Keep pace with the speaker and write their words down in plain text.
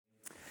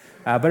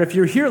But if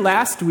you're here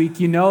last week,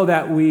 you know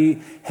that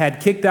we had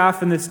kicked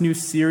off in this new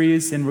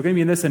series, and we're going to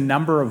be in this a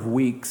number of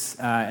weeks.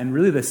 And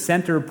really the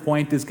center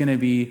point is going to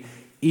be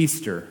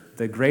Easter,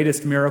 the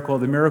greatest miracle,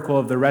 the miracle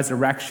of the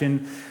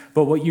resurrection.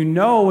 But what you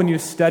know when you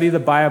study the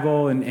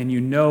Bible and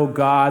you know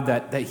God,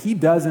 that He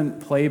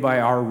doesn't play by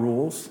our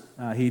rules.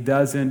 He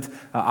doesn't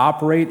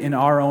operate in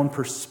our own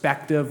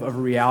perspective of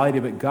reality,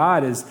 but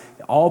God is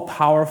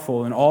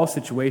all-powerful in all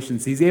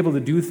situations. He's able to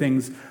do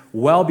things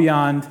well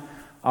beyond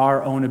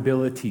our own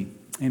ability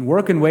and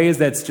work in ways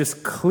that's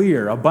just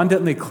clear,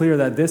 abundantly clear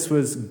that this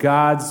was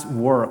God's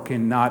work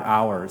and not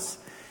ours.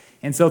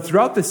 And so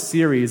throughout this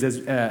series, as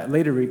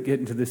later we get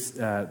into this,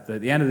 the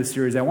end of the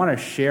series, I want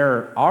to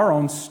share our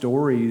own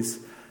stories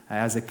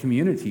as a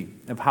community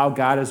of how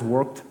God has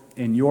worked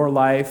in your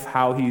life,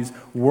 how He's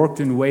worked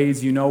in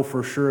ways you know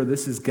for sure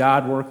this is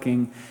God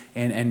working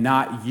and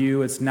not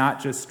you. It's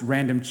not just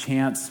random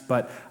chance,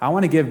 but I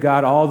want to give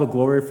God all the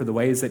glory for the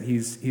ways that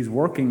He's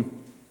working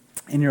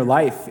in your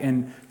life.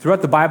 And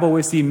throughout the Bible,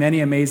 we see many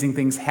amazing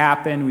things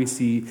happen. We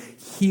see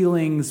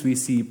healings, we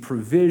see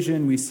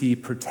provision, we see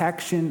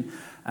protection,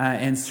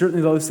 and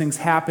certainly those things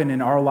happen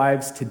in our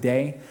lives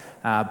today.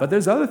 But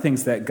there's other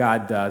things that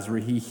God does where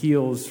He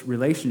heals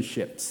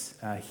relationships.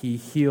 He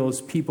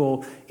heals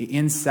people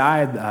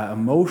inside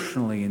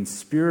emotionally and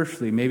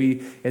spiritually.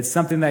 Maybe it's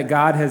something that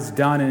God has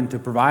done and to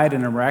provide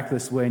in a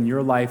miraculous way in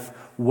your life,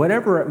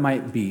 whatever it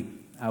might be.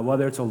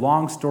 Whether it's a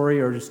long story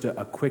or just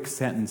a quick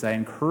sentence, I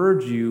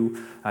encourage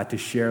you to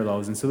share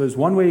those. And so there's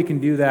one way you can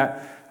do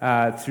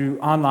that through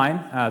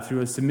online,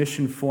 through a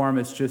submission form.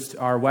 It's just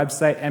our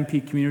website,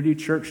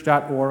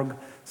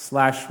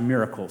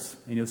 mpcommunitychurch.org/miracles.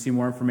 And you'll see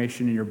more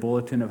information in your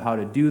bulletin of how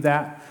to do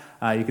that.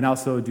 You can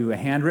also do a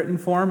handwritten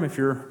form if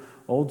you're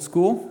old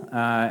school.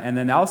 And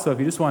then also, if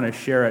you just want to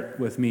share it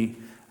with me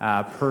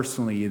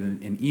personally, either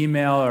in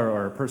email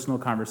or a personal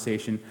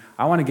conversation,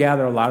 I want to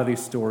gather a lot of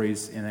these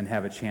stories and then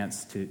have a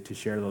chance to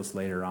share those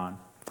later on.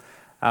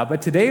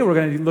 But today we're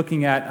going to be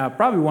looking at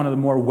probably one of the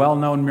more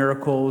well-known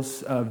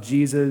miracles of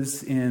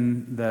Jesus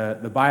in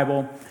the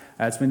Bible.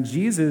 It's when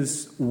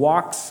Jesus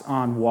walks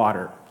on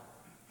water.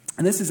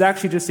 And this is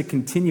actually just a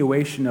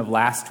continuation of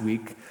last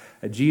week.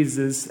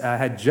 Jesus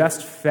had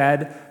just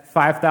fed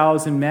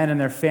 5,000 men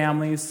and their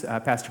families.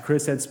 Pastor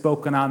Chris had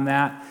spoken on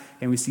that.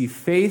 And we see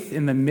faith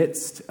in the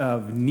midst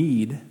of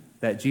need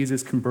that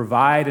Jesus can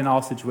provide in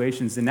all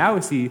situations. And now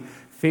we see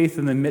faith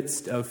in the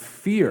midst of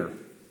fear.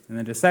 And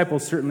the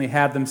disciples certainly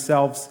had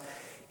themselves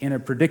in a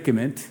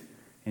predicament.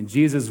 And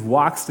Jesus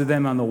walks to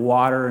them on the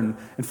water. And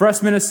for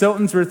us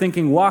Minnesotans, we're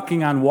thinking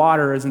walking on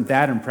water isn't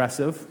that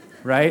impressive,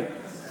 right?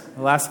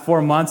 The last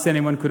 4 months,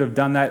 anyone could have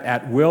done that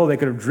at will. They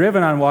could have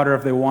driven on water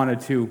if they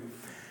wanted to.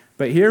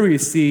 But here we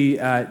see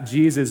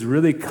Jesus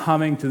really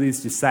coming to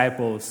these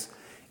disciples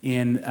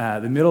in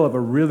the middle of a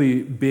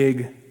really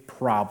big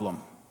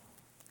problem.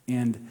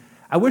 And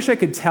I wish I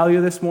could tell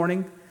you this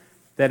morning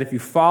that if you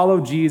follow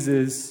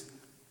Jesus,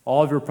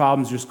 all of your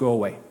problems just go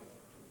away.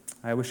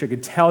 I wish I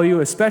could tell you,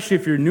 especially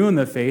if you're new in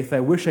the faith, I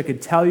wish I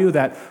could tell you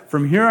that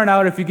from here on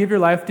out, if you give your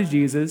life to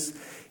Jesus,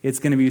 it's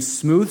going to be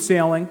smooth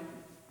sailing.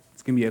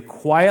 It's going to be a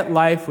quiet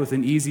life with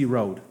an easy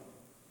road.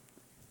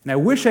 And I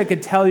wish I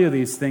could tell you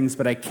these things,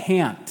 but I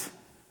can't,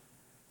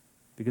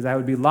 because I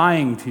would be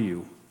lying to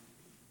you.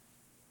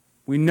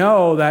 We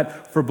know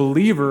that for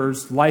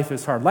believers, life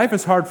is hard. Life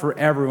is hard for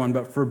everyone,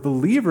 but for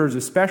believers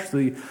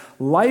especially,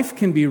 life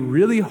can be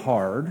really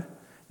hard,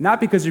 not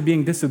because you're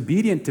being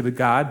disobedient to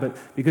God, but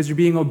because you're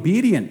being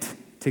obedient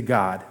to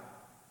God.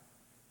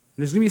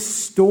 There's going to be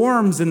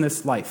storms in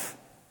this life,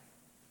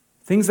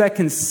 things that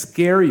can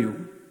scare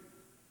you,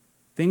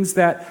 things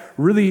that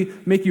really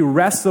make you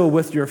wrestle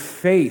with your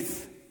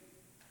faith.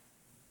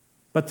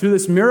 But through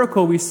this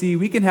miracle, we see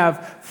we can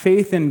have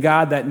faith in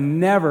God that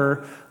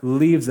never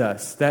leaves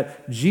us,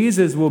 that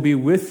Jesus will be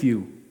with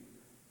you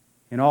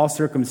in all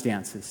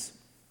circumstances.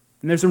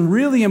 And there's some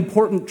really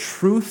important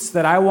truths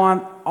that I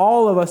want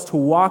all of us to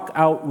walk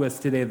out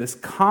with today, this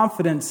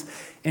confidence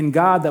in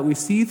God that we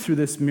see through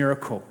this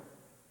miracle.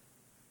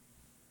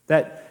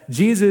 That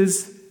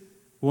Jesus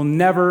will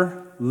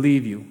never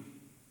leave you,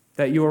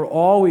 that you are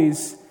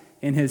always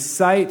in His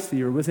sight, that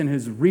you're within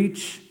His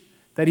reach,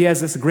 that He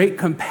has this great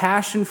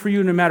compassion for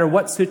you no matter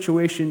what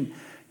situation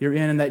you're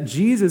in, and that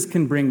Jesus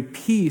can bring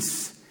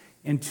peace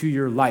into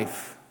your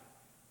life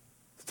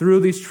through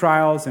these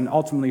trials and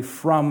ultimately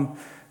from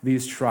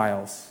these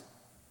trials.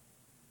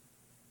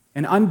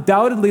 And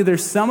undoubtedly,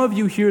 there's some of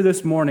you here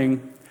this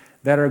morning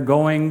that are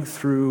going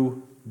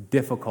through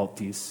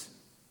difficulties.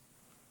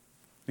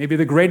 Maybe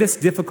the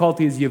greatest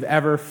difficulties you've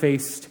ever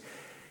faced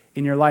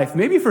in your life.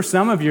 Maybe for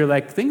some of you,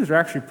 like, things are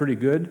actually pretty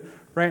good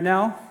right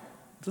now.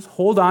 Just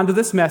hold on to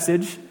this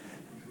message,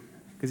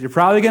 because you're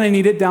probably going to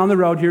need it down the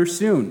road here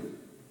soon.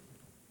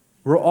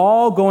 We're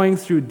all going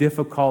through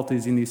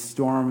difficulties in these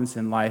storms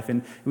in life,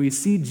 and we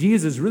see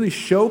Jesus really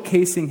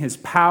showcasing His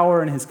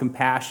power and His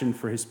compassion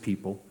for His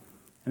people.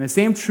 And the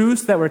same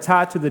truths that were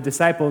taught to the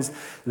disciples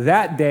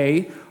that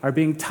day are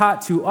being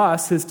taught to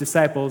us, His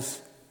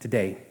disciples,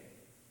 today.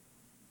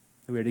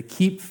 We are to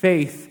keep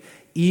faith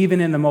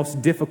even in the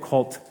most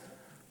difficult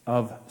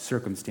of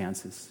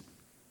circumstances.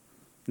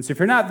 And so if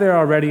you're not there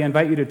already, I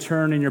invite you to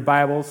turn in your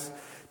Bibles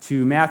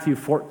to Matthew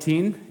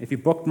 14. If you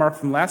bookmarked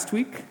from last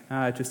week,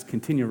 just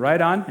continue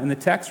right on in the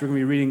text. We're going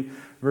to be reading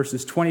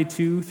verses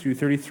 22 through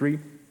 33.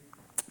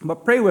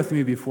 But pray with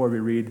me before we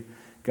read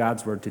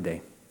God's word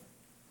today.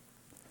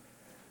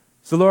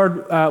 So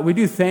Lord, we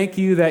do thank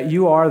you that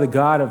you are the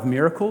God of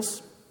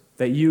miracles,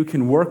 that you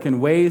can work in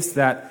ways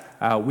that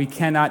we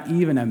cannot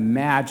even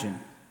imagine,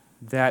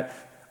 that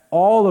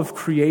all of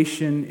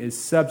creation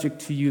is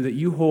subject to you, that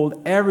you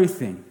hold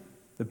everything,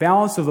 the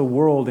balance of the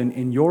world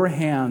in your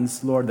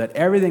hands, Lord, that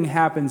everything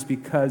happens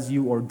because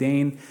you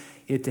ordain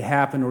it to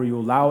happen or you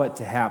allow it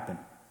to happen.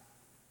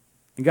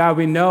 And God,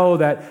 we know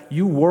that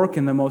you work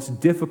in the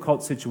most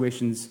difficult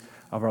situations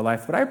of our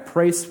life. But I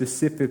pray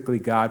specifically,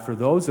 God, for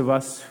those of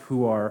us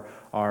who are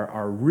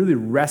really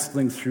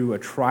wrestling through a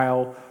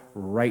trial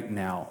right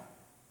now.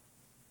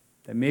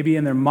 That maybe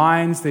in their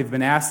minds they've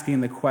been asking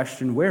the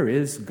question, where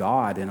is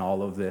God in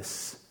all of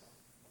this?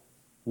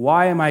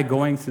 Why am I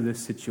going through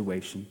this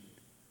situation?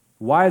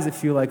 Why does it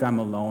feel like I'm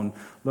alone?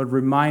 Lord,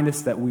 remind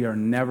us that we are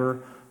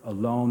never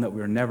alone, that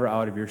we are never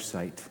out of your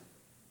sight.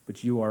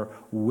 But you are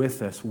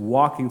with us,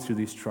 walking through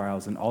these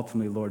trials, and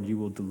ultimately, Lord, you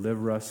will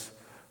deliver us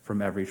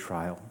from every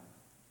trial.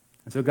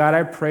 And so, God,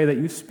 I pray that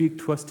you speak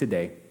to us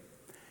today,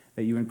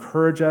 that you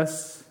encourage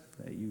us,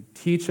 that you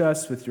teach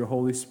us with your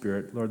Holy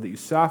Spirit, Lord, that you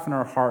soften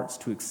our hearts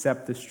to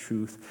accept this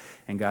truth,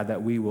 and God,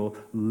 that we will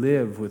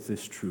live with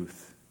this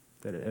truth,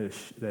 that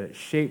it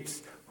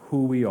shapes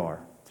who we are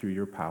through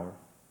your power.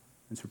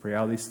 And so pray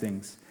all these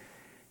things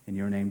in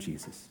your name,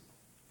 Jesus.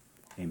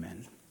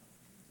 Amen.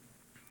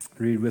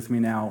 Read with me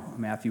now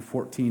Matthew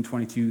 14,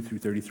 22 through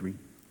 33.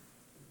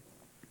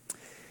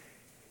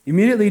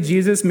 Immediately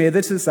Jesus made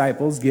the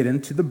disciples get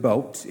into the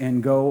boat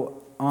and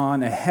go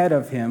on ahead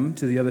of him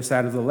to the other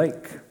side of the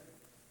lake,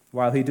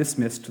 while he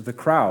dismissed the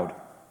crowd.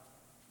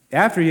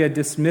 After he had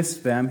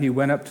dismissed them, he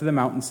went up to the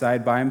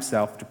mountainside by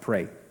himself to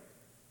pray.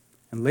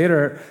 And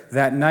later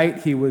that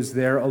night he was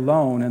there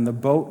alone, and the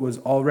boat was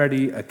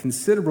already a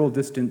considerable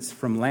distance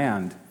from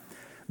land,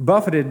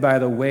 buffeted by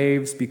the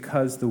waves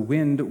because the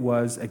wind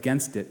was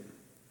against it.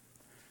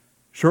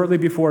 Shortly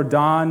before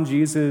dawn,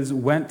 Jesus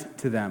went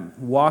to them,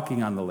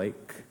 walking on the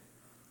lake.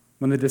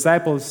 When the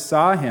disciples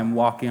saw him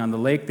walking on the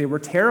lake, they were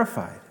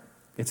terrified.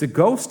 "It's a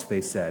ghost,"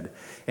 they said,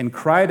 and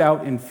cried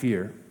out in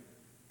fear.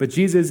 But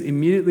Jesus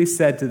immediately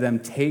said to them,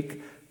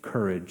 "Take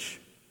courage.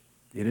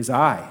 It is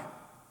I.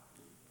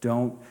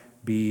 Don't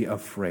be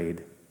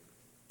afraid."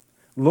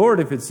 "Lord,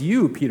 if it's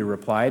you," Peter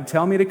replied,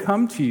 "tell me to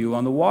come to you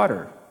on the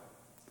water."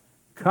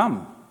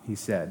 "Come," he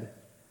said.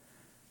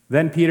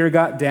 Then Peter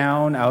got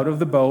down out of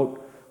the boat,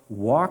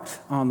 walked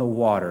on the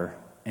water,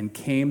 and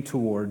came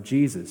toward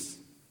Jesus.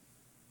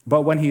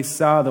 But when he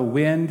saw the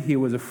wind, he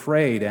was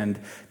afraid, and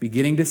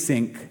beginning to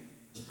sink,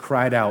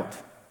 cried out,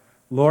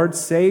 "Lord,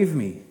 save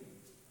me."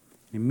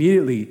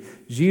 Immediately,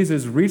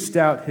 Jesus reached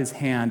out his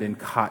hand and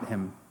caught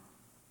him.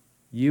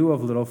 "You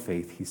of little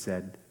faith," he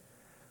said,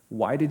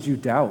 "why did you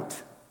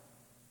doubt?"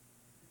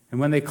 And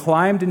when they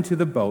climbed into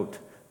the boat,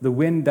 the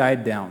wind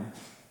died down.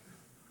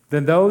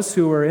 Then those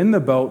who were in the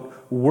boat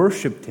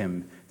worshipped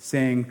him,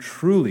 saying,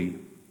 "Truly,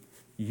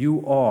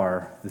 you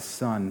are the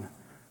Son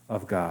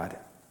of God."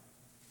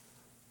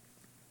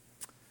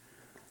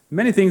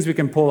 Many things we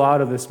can pull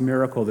out of this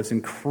miracle, this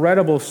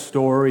incredible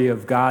story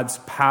of God's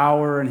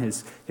power and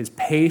his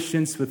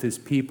patience with his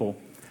people.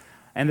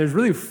 And there's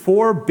really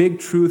four big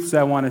truths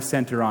I want to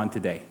center on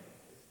today.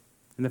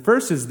 And the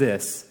first is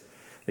this,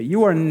 that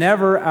you are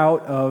never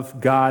out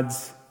of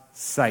God's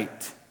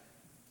sight.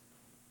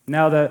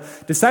 Now, the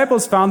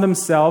disciples found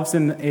themselves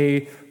in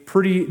a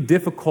pretty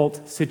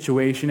difficult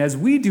situation, as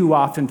we do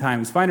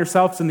oftentimes, find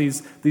ourselves in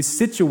these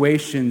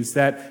situations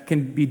that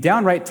can be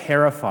downright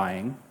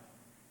terrifying.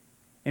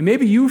 And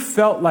maybe you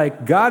felt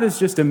like God is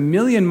just a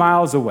million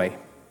miles away.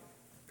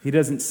 He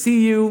doesn't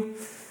see you.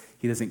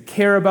 He doesn't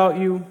care about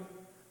you.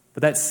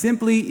 But that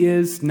simply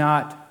is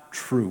not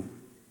true.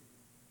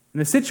 And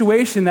the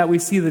situation that we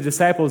see the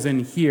disciples in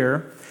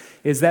here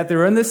is that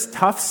they're in this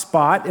tough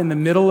spot in the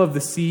middle of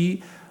the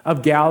Sea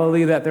of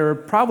Galilee, that they're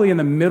probably in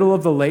the middle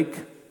of the lake.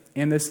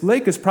 And this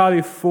lake is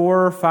probably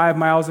 4 or 5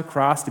 miles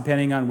across,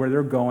 depending on where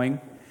they're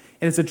going.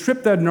 And it's a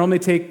trip that would normally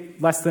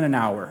take less than an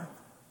hour.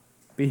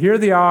 But here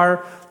they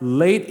are,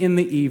 late in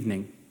the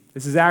evening.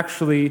 This is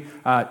actually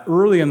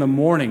early in the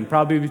morning,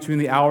 probably between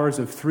the hours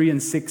of 3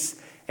 and 6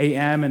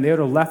 a.m., and they would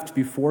have left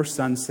before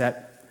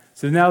sunset.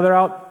 So now they're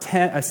out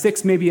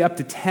 6, maybe up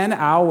to 10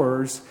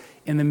 hours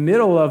in the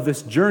middle of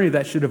this journey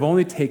that should have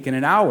only taken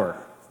an hour.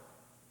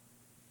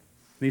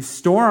 These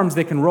storms,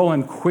 they can roll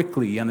in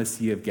quickly on the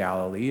Sea of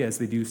Galilee, as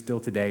they do still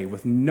today,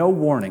 with no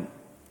warning.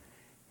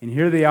 And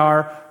here they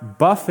are,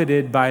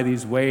 buffeted by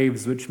these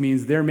waves, which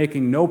means they're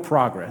making no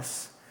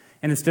progress.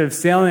 And instead of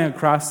sailing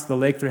across the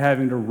lake, they're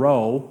having to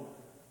row.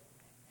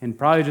 And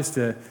probably just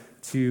to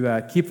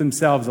keep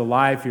themselves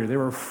alive here, they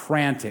were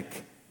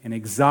frantic and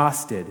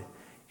exhausted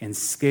and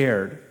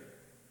scared.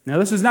 Now,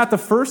 this was not the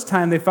first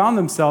time they found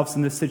themselves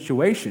in this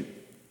situation.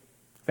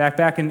 In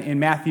Back in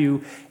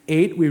Matthew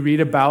 8, we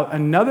read about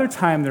another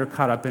time they're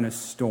caught up in a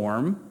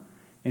storm,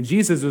 and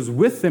Jesus was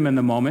with them in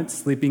the moment,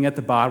 sleeping at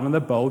the bottom of the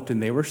boat,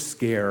 and they were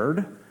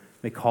scared.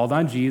 They called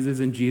on Jesus,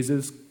 and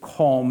Jesus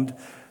calmed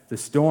the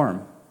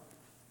storm.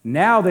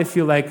 Now they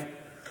feel like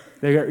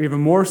they're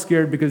even more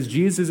scared because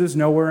Jesus is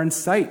nowhere in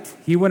sight.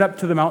 He went up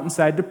to the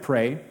mountainside to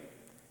pray,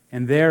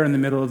 and there in the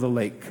middle of the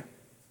lake,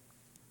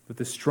 with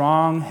the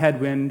strong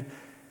headwind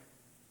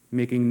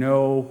making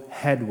no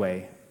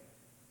headway.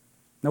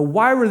 Now,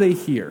 why were they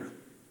here?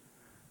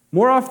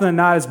 More often than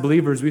not, as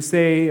believers, we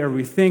say or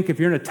we think if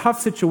you're in a tough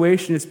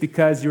situation, it's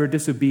because you were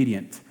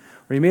disobedient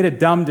or you made a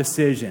dumb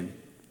decision.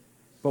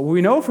 But what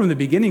we know from the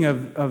beginning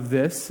of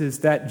this is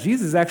that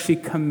Jesus actually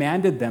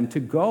commanded them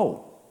to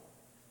go.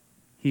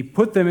 He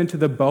put them into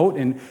the boat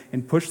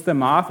and pushed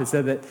them off. It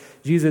said that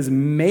Jesus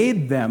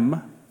made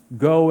them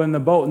go in the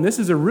boat. And this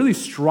is a really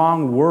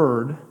strong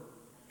word.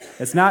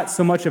 It's not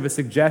so much of a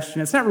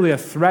suggestion. It's not really a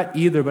threat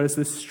either, but it's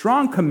a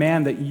strong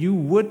command that you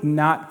would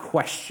not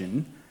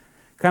question.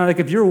 Kind of like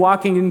if you're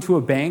walking into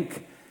a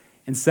bank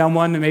and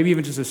someone, maybe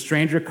even just a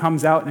stranger,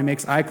 comes out and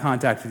makes eye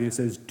contact with you and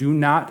says, "Do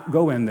not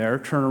go in there,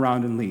 turn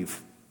around and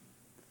leave."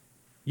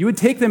 You would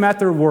take them at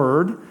their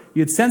word,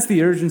 you'd sense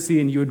the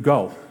urgency, and you would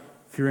go,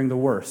 fearing the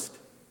worst.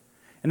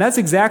 And that's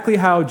exactly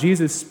how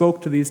Jesus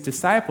spoke to these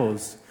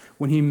disciples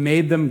when he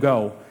made them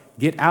go.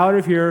 Get out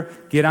of here,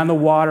 get on the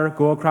water,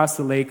 go across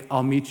the lake,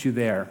 I'll meet you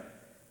there.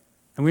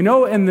 And we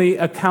know in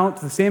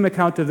the same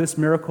account of this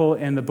miracle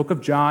in the book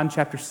of John,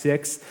 chapter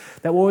 6,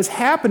 that what was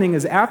happening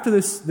is after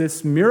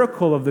this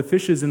miracle of the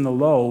fishes and the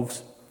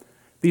loaves,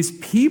 these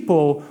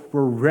people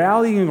were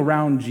rallying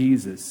around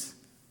Jesus.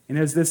 And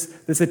there's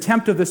this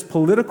attempt of this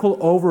political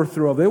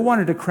overthrow. They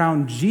wanted to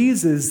crown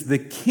Jesus the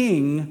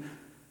king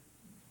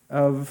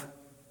of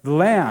the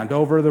land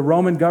over the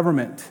Roman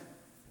government.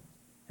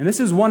 And this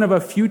is one of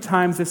a few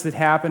times this had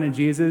happened, and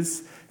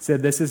Jesus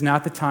said, "This is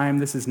not the time,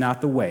 this is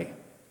not the way."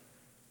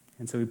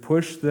 And so he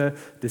pushed the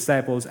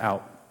disciples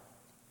out.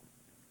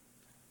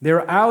 They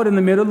were out in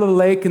the middle of the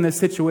lake in this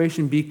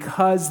situation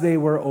because they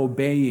were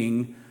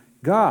obeying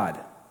God.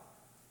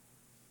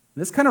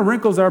 This kind of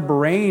wrinkles our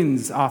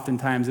brains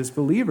oftentimes as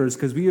believers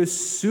because we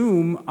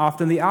assume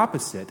often the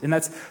opposite. And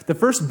that's the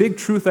first big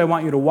truth I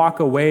want you to walk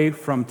away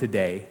from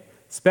today,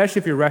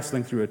 especially if you're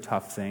wrestling through a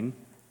tough thing,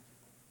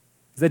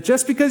 is that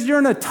just because you're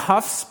in a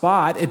tough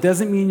spot, it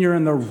doesn't mean you're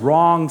in the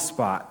wrong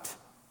spot.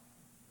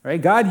 Right?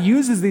 God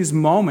uses these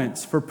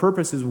moments for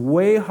purposes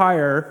way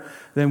higher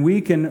than we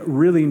can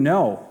really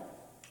know.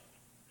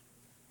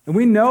 And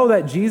we know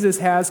that Jesus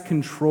has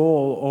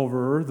control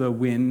over the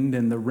wind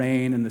and the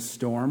rain and the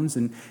storms,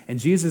 and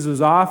Jesus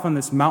was off on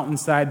this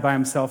mountainside by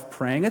himself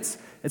praying.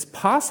 It's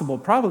probable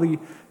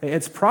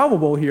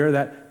here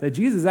that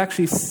Jesus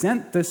actually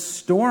sent this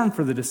storm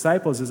for the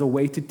disciples as a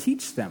way to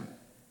teach them.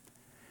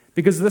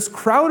 Because this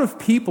crowd of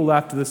people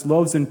after this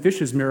loaves and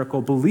fishes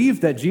miracle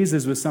believed that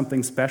Jesus was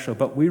something special,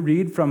 but we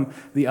read from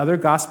the other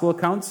gospel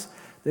accounts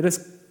that it's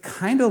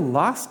kind of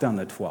lost on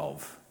the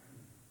 12.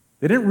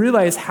 They didn't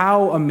realize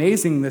how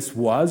amazing this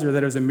was or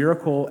that it was a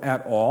miracle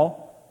at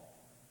all.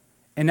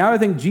 And now I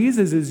think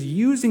Jesus is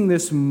using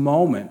this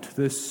moment,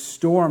 this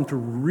storm, to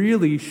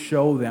really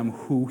show them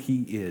who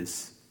he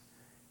is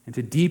and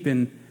to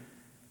deepen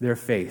their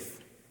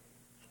faith.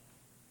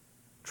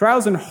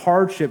 Trials and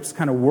hardships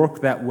kind of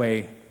work that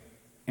way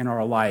in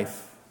our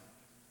life.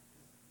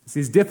 It's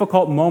these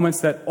difficult moments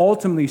that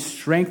ultimately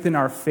strengthen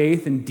our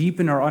faith and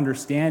deepen our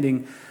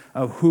understanding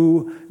of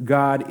who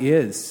God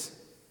is.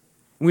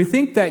 And we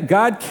think that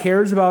God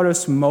cares about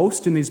us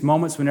most in these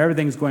moments when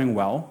everything's going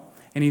well,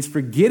 and he's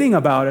forgetting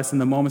about us in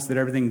the moments that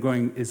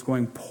everything is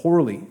going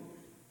poorly.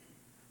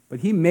 But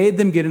he made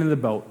them get into the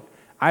boat.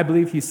 I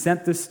believe he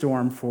sent this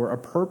storm for a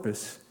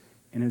purpose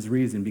in his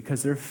reason,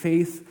 because their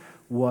faith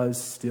was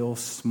still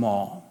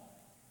small.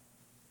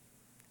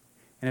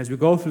 And as we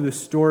go through the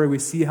story, we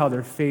see how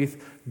their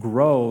faith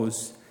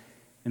grows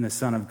in the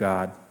Son of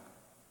God.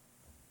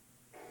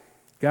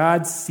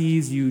 God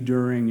sees you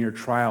during your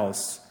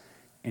trials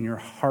and your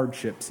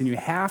hardships, and you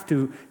have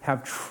to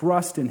have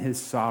trust in his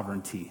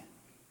sovereignty.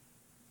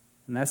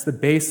 And that's the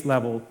base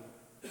level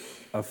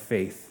of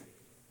faith.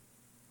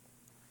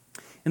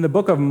 In the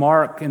book of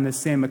Mark, in the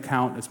same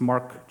account as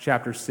Mark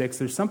chapter 6,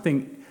 there's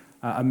something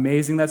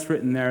amazing that's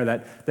written there,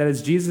 that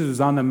as Jesus was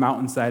on the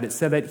mountainside, it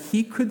said that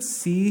he could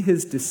see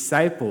his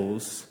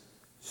disciples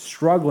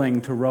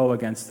struggling to row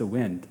against the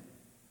wind.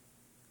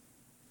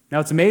 Now,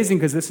 it's amazing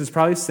because this is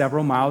probably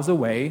several miles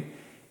away,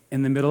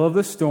 in the middle of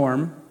the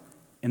storm,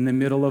 in the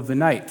middle of the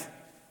night.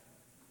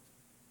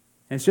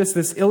 And it's just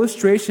this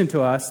illustration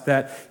to us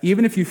that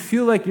even if you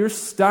feel like you're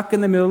stuck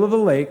in the middle of a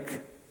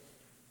lake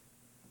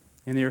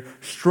and you're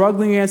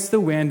struggling against the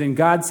wind and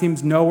God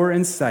seems nowhere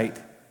in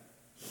sight,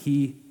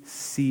 he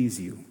sees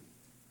you.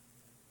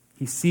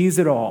 He sees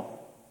it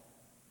all.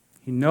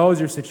 He knows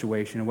your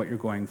situation and what you're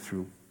going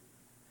through.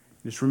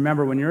 Just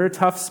remember, when you're in a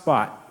tough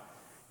spot,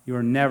 you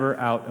are never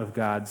out of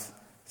God's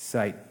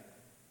sight.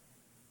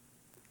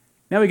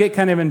 Now we get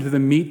kind of into the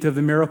meat of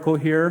the miracle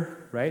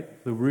here,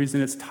 right? The reason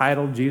it's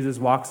titled Jesus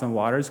Walks on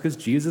Water is because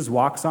Jesus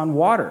walks on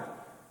water.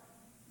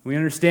 We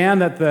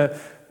understand that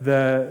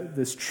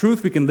this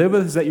truth we can live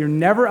with is that you're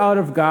never out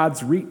of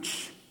God's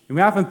reach. And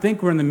we often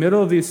think we're in the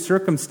middle of these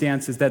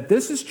circumstances, that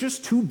this is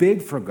just too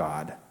big for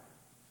God.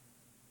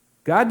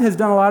 God has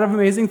done a lot of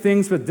amazing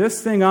things, but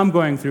this thing I'm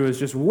going through is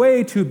just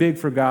way too big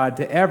for God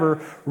to ever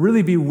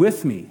really be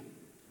with me.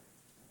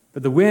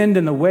 But the wind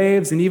and the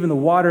waves and even the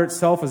water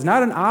itself is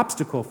not an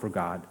obstacle for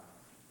God.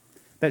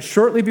 That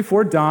shortly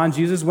before dawn,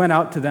 Jesus went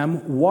out to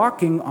them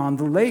walking on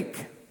the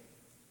lake.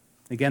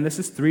 Again, this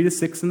is 3 to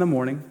 6 in the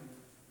morning.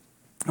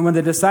 And when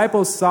the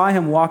disciples saw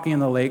him walking in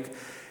the lake,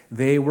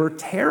 they were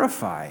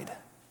terrified.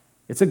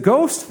 It's a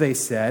ghost, they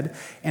said,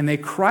 and they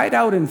cried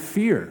out in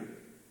fear.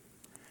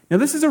 Now,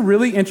 this is a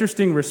really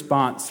interesting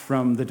response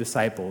from the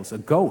disciples. A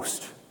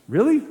ghost.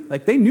 Really?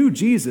 Like, they knew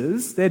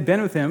Jesus. They had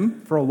been with him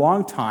for a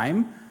long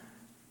time.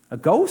 A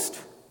ghost?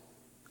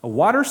 A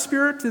water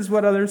spirit is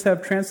what others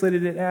have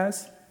translated it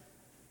as.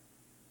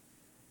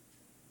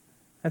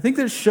 I think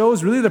this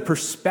shows really the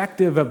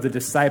perspective of the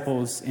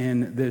disciples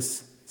in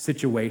this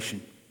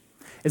situation,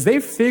 as they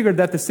figured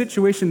that the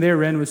situation they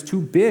were in was too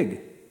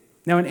big.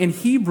 Now, in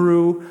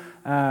Hebrew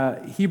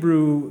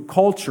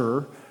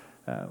culture,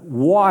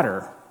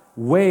 water,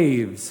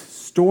 waves,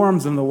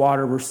 storms in the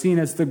water were seen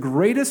as the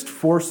greatest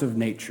force of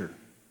nature.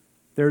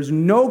 There's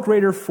no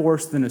greater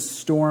force than a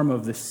storm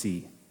of the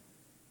sea.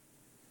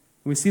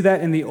 We see that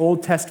in the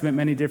Old Testament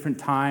many different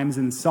times.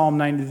 In Psalm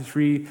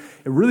 93,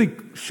 it really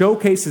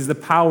showcases the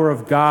power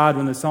of God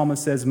when the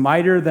psalmist says,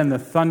 "Mightier than the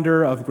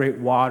thunder of great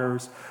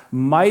waters,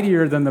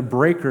 mightier than the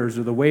breakers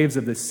or the waves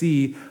of the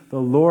sea, the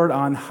Lord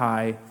on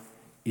high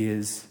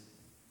is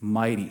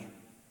mighty."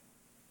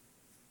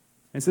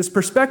 It's this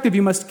perspective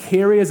you must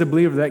carry as a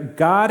believer, that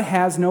God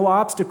has no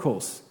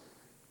obstacles.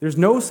 There's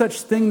no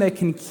such thing that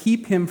can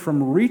keep him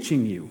from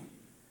reaching you.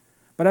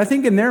 But I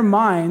think in their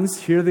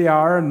minds, here they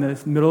are in the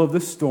middle of the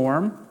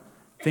storm,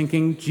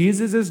 thinking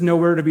Jesus is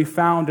nowhere to be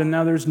found, and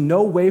now there's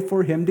no way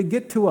for him to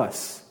get to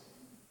us.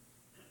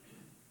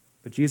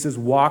 But Jesus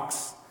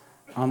walks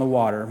on the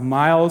water,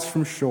 miles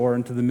from shore,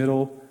 into the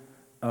middle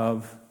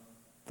of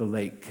the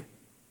lake.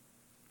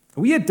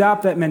 We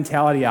adopt that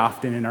mentality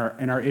often in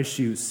our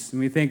issues. And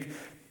we think,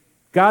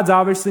 God's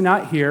obviously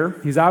not here.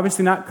 He's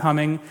obviously not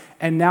coming.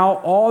 And now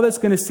all that's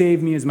going to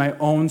save me is my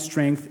own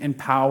strength and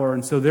power.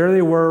 And so there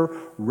they were,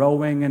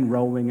 rowing and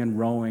rowing and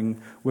rowing,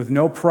 with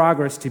no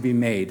progress to be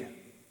made.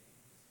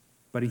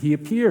 But he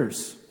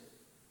appears.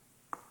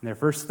 And their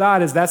first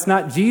thought is, that's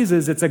not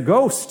Jesus, it's a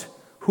ghost.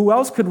 Who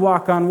else could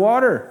walk on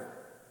water?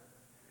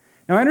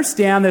 Now I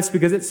understand this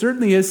because it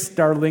certainly is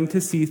startling to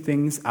see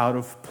things out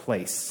of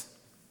place.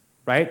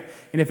 Right?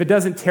 And if it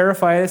doesn't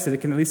terrify us, it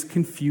can at least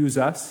confuse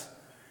us.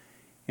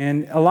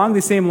 And along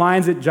the same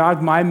lines, it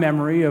jogged my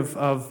memory of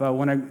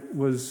when I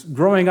was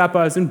growing up.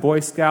 I was in Boy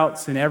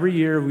Scouts, and every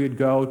year we would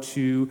go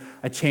to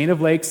a chain of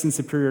lakes in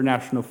Superior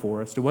National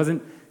Forest. It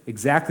wasn't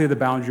exactly the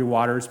Boundary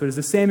Waters, but it was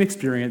the same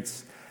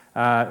experience.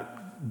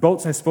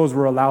 Boats, I suppose,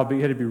 were allowed, but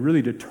you had to be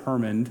really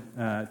determined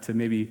to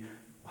maybe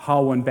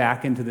haul one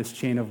back into this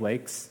chain of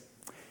lakes.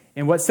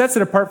 And what sets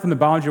it apart from the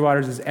Boundary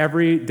Waters is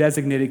every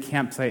designated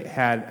campsite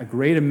had a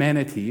great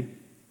amenity,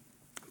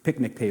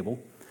 picnic table.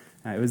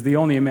 It was the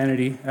only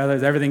amenity.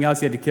 Otherwise, everything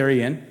else you had to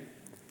carry in.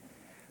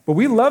 But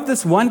we loved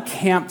this one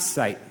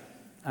campsite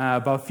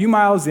about a few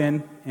miles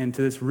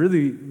into this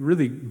really,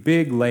 really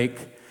big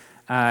lake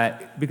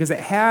because it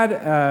had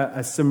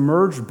a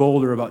submerged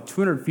boulder about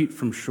 200 feet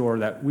from shore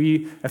that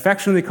we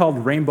affectionately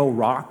called Rainbow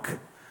Rock.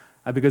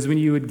 Because when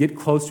you would get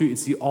close to it, you'd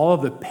see all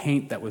of the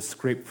paint that was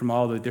scraped from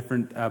all the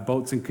different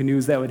boats and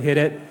canoes that would hit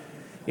it.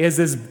 It was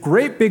this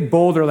great big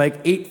boulder, like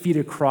 8 feet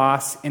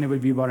across, and it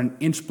would be about an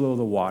inch below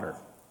the water.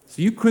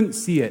 So you couldn't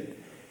see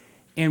it.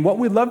 And what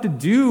we'd love to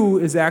do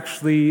is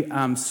actually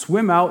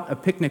swim out a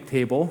picnic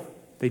table.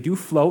 They do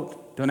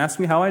float. Don't ask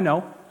me how I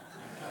know.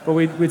 But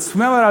we'd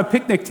swim out a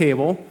picnic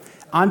table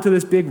onto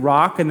this big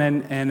rock, and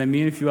then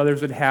me and a few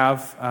others would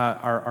have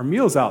our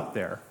meals out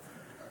there.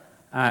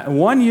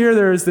 One year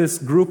there was this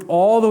group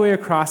all the way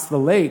across the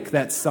lake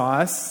that saw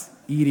us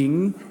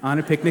eating on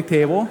a picnic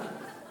table.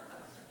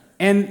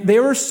 And they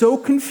were so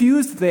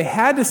confused that they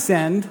had to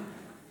send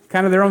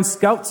kind of their own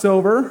scouts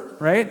over,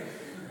 right,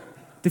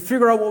 to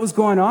figure out what was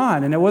going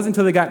on. And it wasn't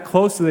until they got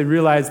closer they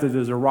realized that there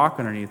was a rock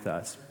underneath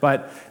us.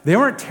 But they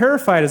weren't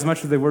terrified as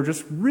much as they were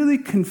just really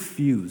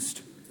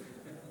confused.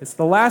 It's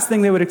the last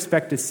thing they would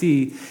expect to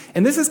see.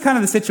 And this is kind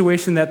of the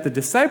situation that the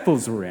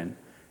disciples were in.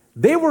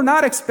 They were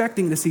not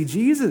expecting to see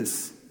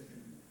Jesus.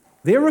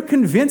 They were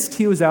convinced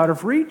he was out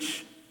of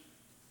reach.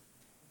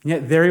 And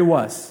yet there he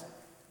was,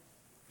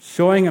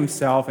 showing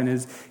himself and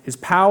his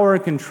power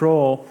and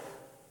control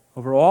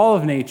over all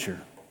of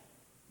nature,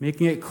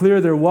 making it clear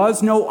there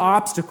was no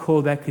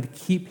obstacle that could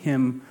keep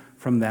him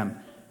from them.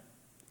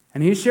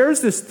 And he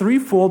shares this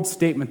threefold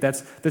statement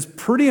that's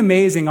pretty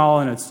amazing all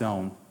on its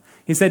own.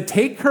 He said,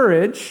 "Take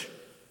courage,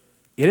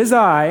 it is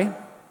I,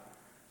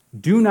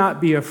 do not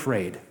be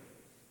afraid."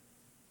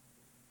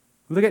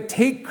 Look at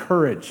take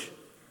courage.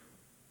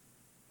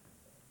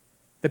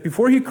 That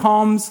before he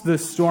calms the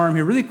storm,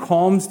 he really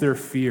calms their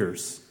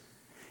fears.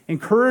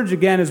 And courage,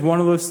 again, is one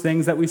of those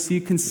things that we see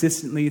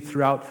consistently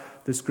throughout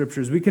the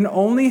Scriptures. We can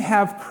only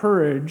have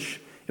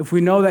courage if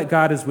we know that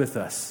God is with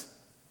us.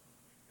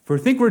 If we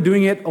think we're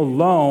doing it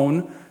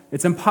alone,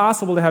 it's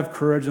impossible to have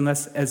courage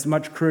unless as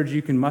much courage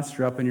you can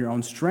muster up in your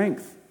own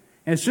strength.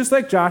 And it's just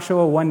like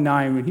Joshua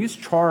 1:9 when he's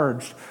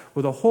charged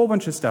with a whole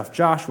bunch of stuff.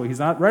 Joshua, he's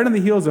not right on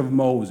the heels of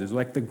Moses,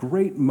 like the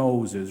great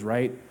Moses,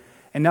 right?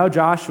 And now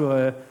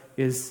Joshua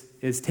is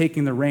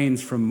taking the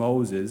reins from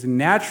Moses. And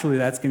naturally,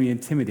 that's going to be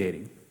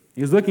intimidating.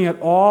 He's looking at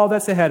all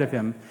that's ahead of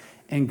him,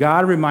 and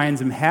God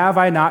reminds him, have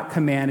I not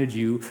commanded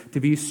you to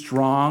be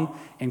strong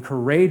and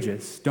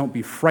courageous? Don't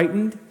be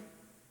frightened.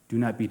 Do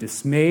not be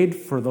dismayed,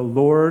 for the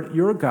Lord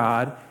your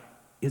God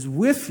is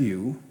with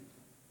you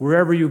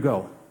wherever you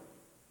go.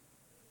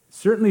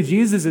 Certainly,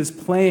 Jesus is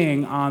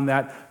playing on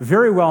that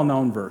very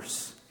well-known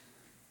verse.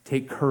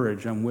 Take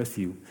courage, I'm with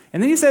you.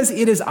 And then he says,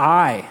 it is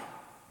I.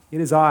 It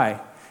is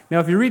I. Now,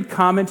 if you read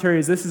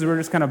commentaries, this is where it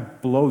just kind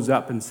of blows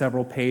up in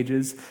several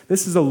pages.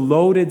 This is a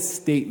loaded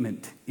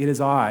statement. It is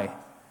I.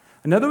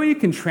 Another way you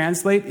can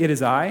translate it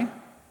is I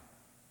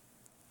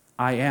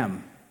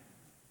am.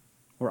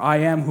 Or I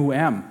am who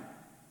am.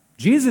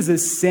 Jesus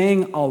is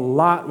saying a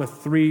lot with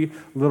three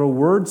little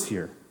words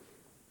here.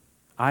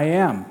 I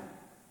am.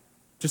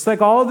 Just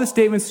like all of the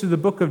statements through the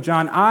book of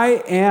John,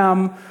 I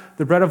am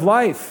the bread of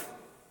life.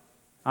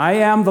 I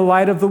am the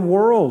light of the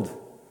world.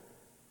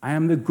 I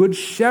am the good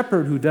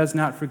shepherd who does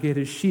not forget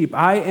his sheep.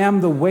 I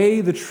am the way,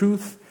 the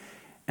truth,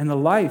 and the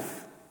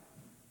life.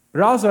 But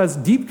it also has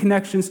deep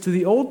connections to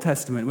the Old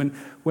Testament.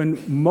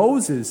 When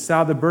Moses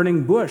saw the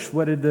burning bush,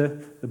 what did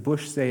the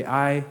bush say?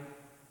 I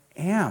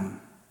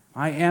am.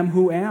 I am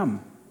who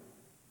am.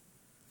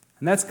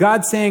 And that's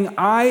God saying,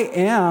 I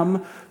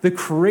am the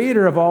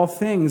creator of all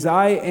things.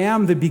 I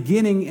am the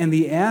beginning and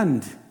the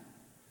end.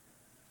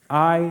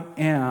 I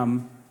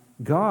am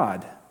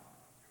God.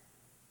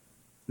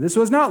 This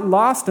was not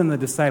lost on the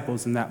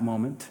disciples in that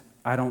moment,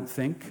 I don't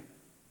think.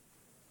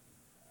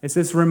 It's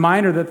this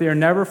reminder that they are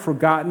never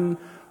forgotten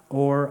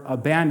or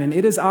abandoned.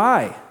 It is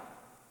I.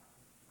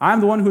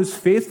 I'm the one who is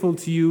faithful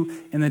to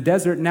you in the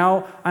desert.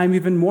 Now I'm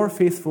even more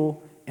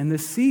faithful in the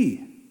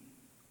sea,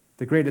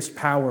 the greatest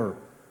power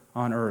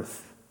on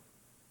earth.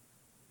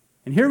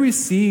 And here we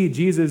see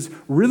Jesus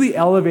really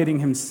elevating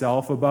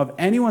himself above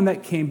anyone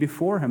that came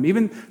before him.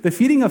 Even the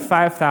feeding of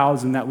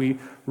 5,000 that we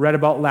read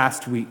about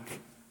last week.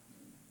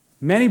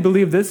 Many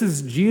believe this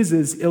is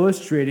Jesus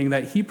illustrating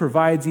that he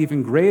provides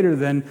even greater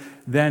than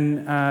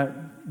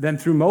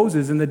through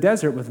Moses in the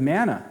desert with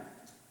manna.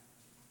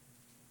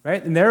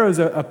 Right? And there was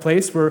a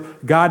place where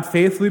God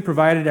faithfully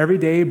provided every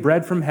day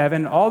bread from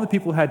heaven. All the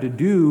people had to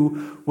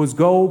do was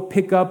go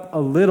pick up a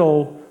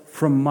little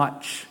from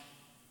much.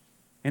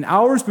 And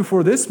hours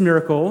before this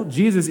miracle,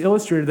 Jesus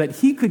illustrated that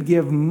he could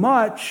give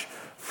much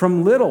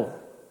from little.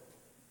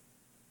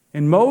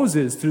 And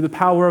Moses, through the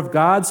power of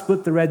God,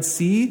 split the Red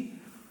Sea,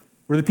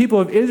 where the people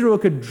of Israel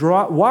could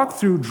walk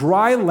through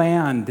dry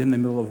land in the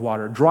middle of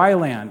water. Dry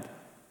land.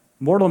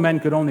 Mortal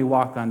men could only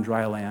walk on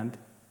dry land.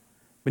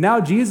 But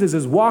now Jesus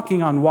is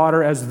walking on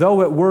water as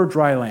though it were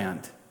dry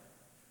land.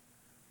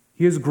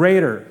 He is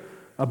greater,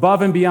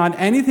 above and beyond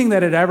anything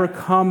that had ever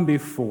come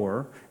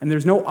before, and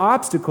there's no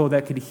obstacle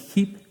that could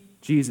keep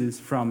Jesus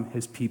from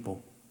his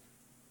people.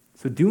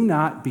 So do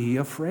not be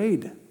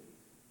afraid.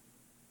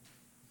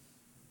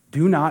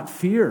 Do not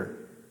fear.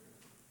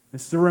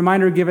 This is a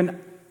reminder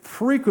given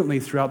frequently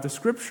throughout the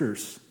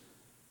Scriptures.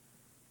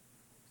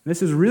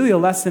 This is really a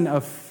lesson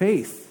of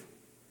faith.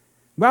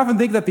 We often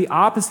think that the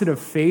opposite of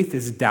faith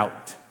is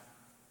doubt.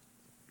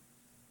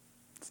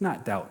 It's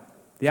not doubt.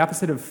 The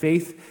opposite of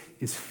faith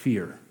is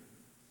fear.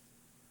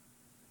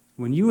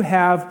 When you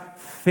have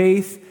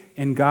faith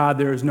in God,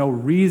 there is no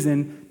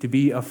reason to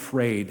be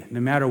afraid,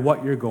 no matter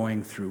what you're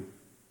going through.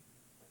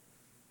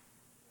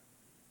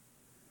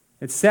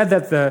 It's said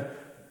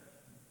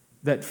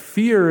that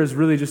fear is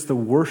really just the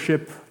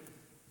worship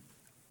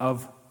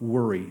of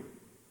worry,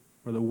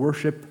 or the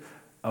worship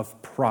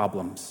of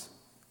problems.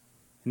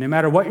 No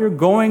matter what you're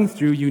going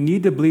through, you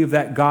need to believe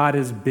that God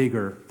is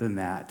bigger than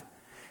that.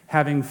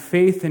 Having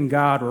faith in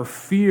God or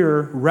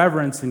fear,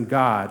 reverence in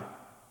God,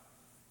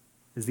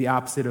 is the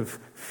opposite of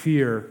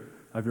fear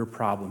of your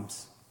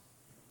problems.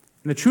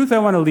 And the truth I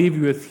want to leave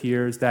you with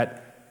here is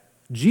that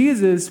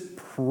Jesus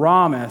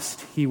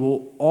promised he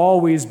will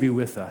always be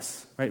with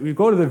us. Right? We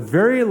go to the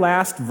very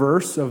last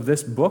verse of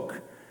this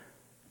book,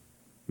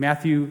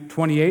 Matthew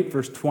 28,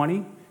 verse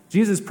 20.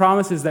 Jesus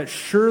promises that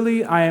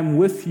surely I am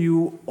with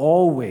you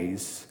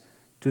always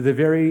to the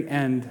very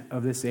end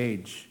of this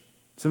age.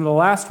 Some of the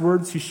last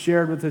words he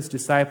shared with his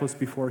disciples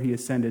before he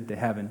ascended to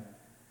heaven.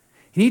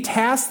 And he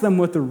tasked them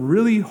with the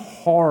really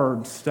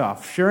hard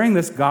stuff, sharing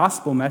this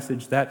gospel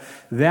message that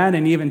then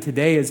and even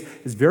today is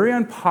very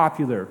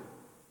unpopular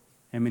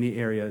in many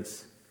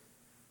areas.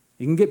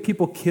 It can get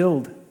people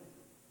killed.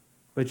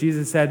 But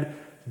Jesus said,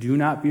 do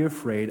not be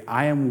afraid.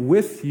 I am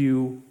with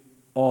you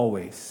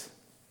always.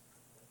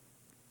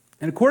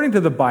 And according to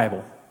the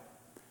Bible,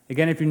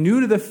 Again, if you're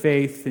new to the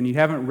faith and you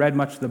haven't read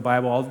much of the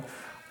Bible, I'll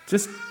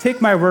just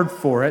take my word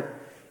for it.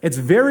 It's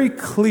very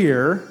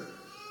clear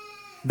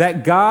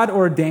that God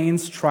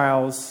ordains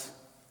trials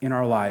in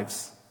our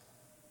lives.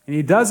 And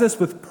he does this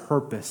with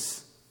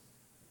purpose.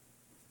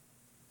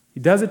 He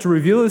does it to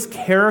reveal his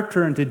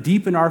character and to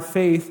deepen our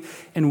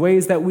faith in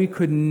ways that we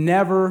could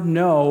never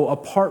know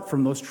apart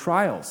from those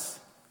trials.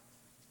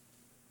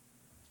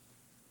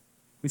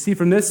 We see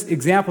from this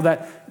example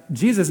that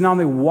Jesus not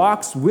only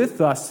walks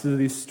with us through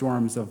these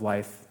storms of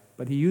life,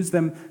 but he used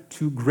them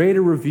to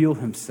greater reveal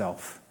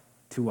himself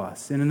to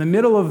us. And in the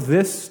middle of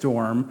this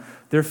storm,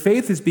 their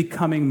faith is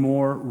becoming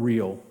more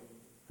real.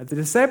 The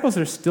disciples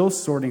are still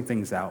sorting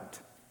things out.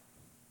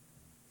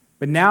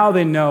 But now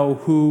they know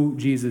who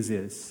Jesus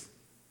is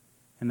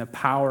and the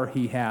power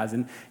he has.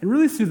 And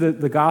really through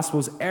the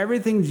Gospels,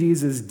 everything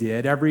Jesus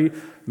did, every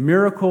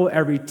miracle,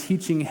 every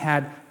teaching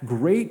had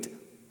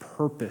great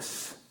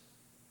purpose.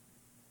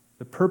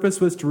 The purpose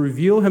was to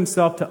reveal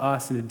himself to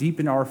us and to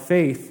deepen our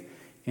faith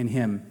in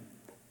him.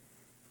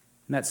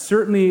 And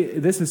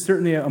this is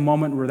certainly a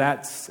moment where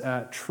that's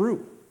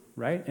true,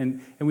 right?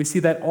 And we see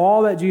that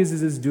all that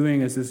Jesus is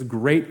doing is this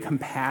great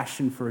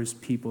compassion for his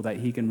people, that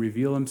he can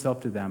reveal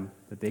himself to them,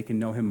 that they can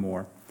know him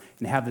more,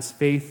 and have this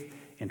faith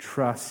and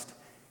trust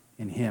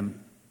in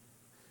him.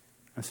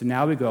 And so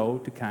now we go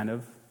to kind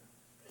of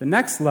the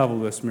next level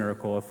of this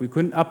miracle. If we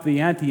couldn't up the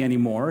ante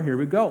anymore, here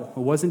we go.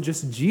 It wasn't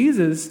just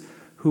Jesus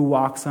who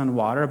walks on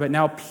water, but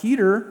now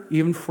Peter,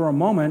 even for a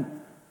moment,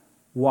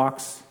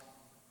 walks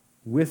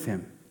with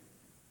him.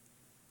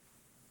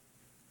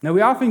 Now,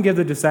 we often give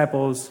the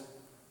disciples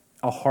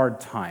a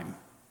hard time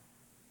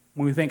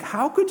when we think,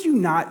 how could you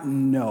not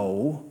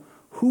know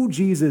who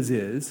Jesus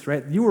is,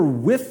 right? You were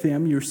with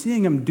him, you're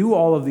seeing him do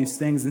all of these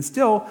things, and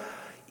still,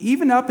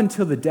 even up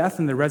until the death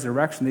and the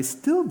resurrection, they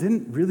still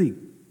didn't really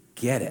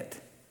get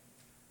it.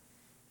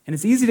 And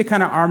it's easy to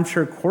kind of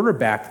armchair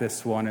quarterback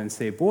this one and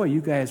say, boy,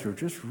 you guys were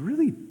just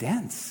really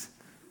dense.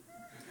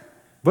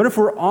 But if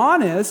we're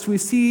honest, we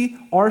see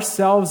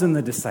ourselves in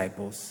the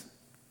disciples,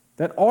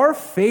 that our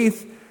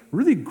faith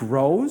really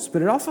grows,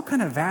 but it also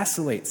kind of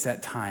vacillates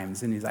at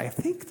times. And he's like, I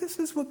think this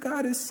is what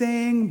God is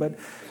saying, but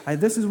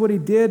this is what he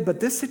did, but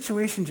this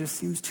situation just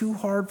seems too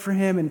hard for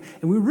him. And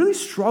we really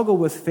struggle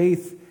with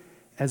faith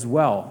as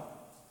well.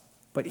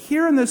 But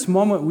here in this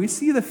moment, we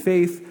see the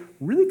faith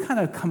really kind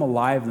of come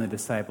alive in the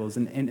disciples,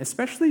 and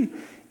especially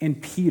in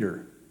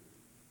Peter.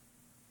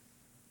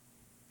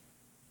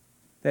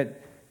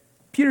 That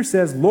Peter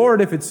says, Lord,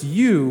 if it's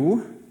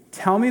you,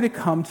 tell me to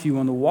come to you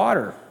on the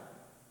water.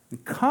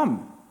 And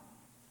come,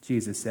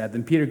 Jesus said.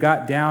 Then Peter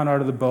got down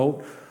out of the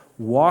boat,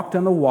 walked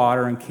on the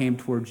water, and came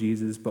toward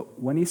Jesus.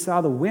 But when he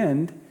saw the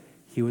wind,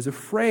 he was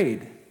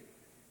afraid.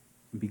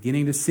 And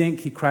beginning to sink,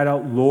 he cried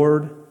out,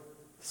 Lord,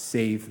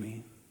 save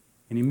me.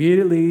 And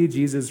immediately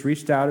Jesus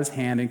reached out his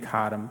hand and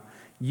caught him.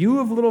 You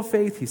of little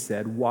faith, he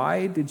said,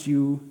 why did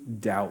you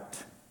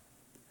doubt?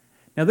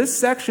 Now this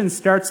section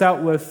starts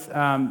out with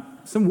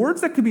some words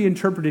that could be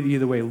interpreted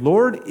either way.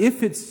 Lord,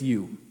 if it's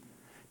you.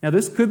 Now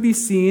this could be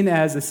seen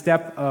as a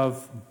step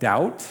of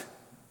doubt,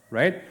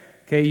 right?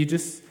 Okay,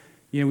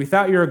 we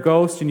thought you're a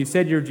ghost and you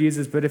said you're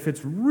Jesus, but if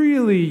it's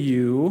really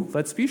you,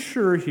 let's be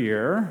sure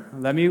here.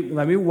 Let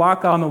me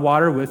walk on the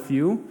water with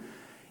you.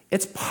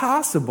 It's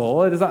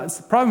possible,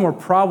 it's probably more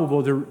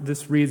probable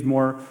this reads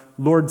more,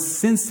 Lord,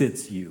 since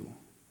it's you.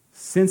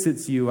 Since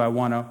it's you, I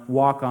want to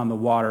walk on the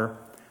water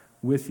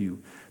with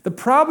you. The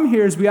problem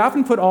here is we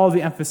often put all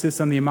the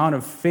emphasis on the amount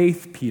of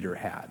faith Peter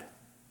had.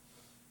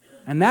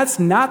 And that's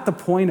not the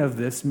point of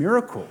this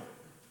miracle,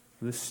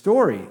 this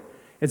story.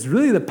 It's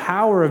really the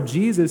power of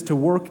Jesus to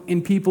work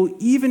in people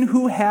even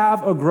who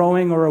have a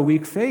growing or a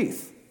weak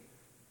faith.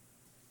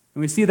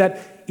 And we see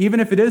that even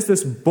if it is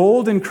this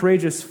bold and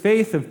courageous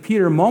faith of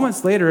Peter,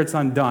 moments later it's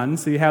undone.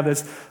 So you have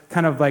this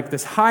kind of like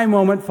this high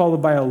moment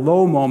followed by a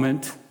low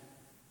moment,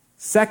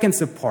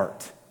 seconds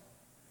apart.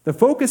 The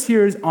focus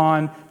here is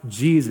on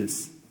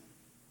Jesus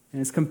and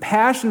his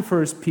compassion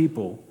for his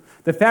people.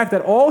 The fact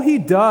that all he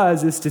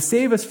does is to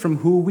save us from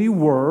who we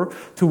were,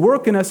 to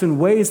work in us in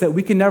ways that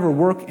we can never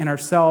work in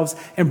ourselves,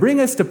 and bring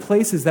us to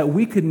places that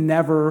we could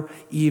never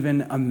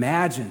even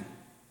imagine.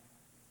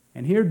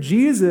 And here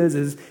Jesus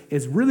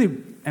is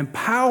really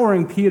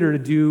empowering Peter to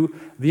do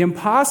the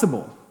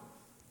impossible.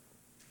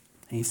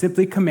 And he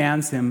simply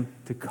commands him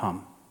to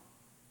come.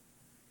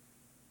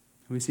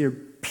 We see here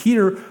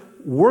Peter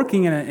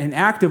working in an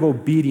act of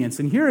obedience.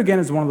 And here again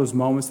is one of those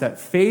moments that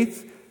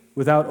faith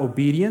without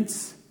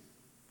obedience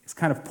is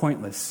kind of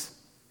pointless.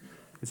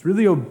 It's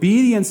really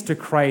obedience to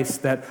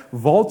Christ that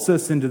vaults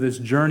us into this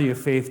journey of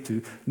faith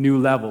to new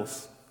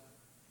levels.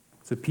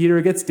 So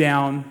Peter gets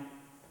down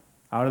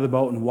out of the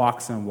boat and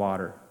walks on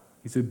water.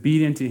 He's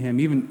obedient to him.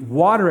 Even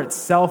water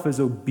itself is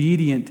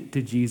obedient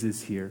to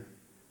Jesus here.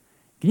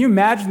 Can you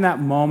imagine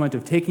that moment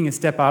of taking a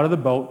step out of the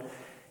boat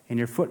and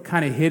your foot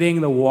kind of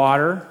hitting the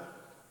water,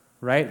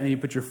 right? And you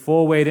put your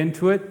full weight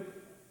into it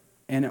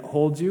and it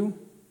holds you,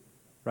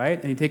 right?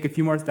 And you take a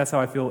few more. That's how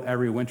I feel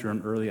every winter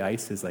on early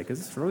ice is like, is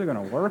this really going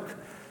to work?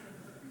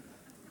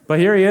 But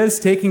here he is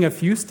taking a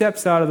few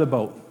steps out of the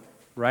boat,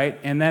 right?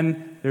 And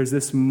then there's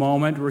this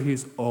moment where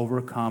he's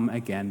overcome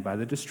again by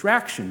the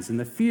distractions and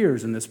the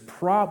fears and these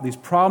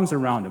problems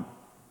around him.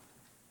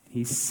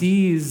 He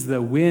sees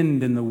the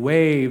wind and the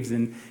waves,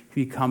 and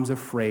he becomes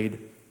afraid,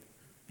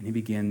 and he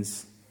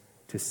begins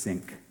to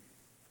sink.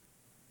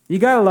 You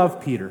got to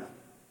love Peter,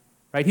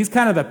 right? He's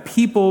kind of the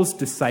people's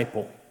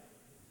disciple.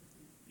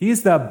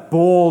 He's the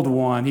bold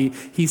one.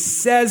 He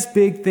says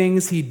big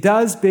things. He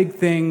does big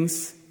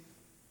things.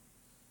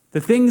 The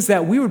things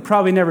that we would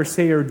probably never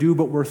say or do,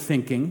 but we're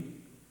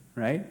thinking,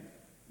 right?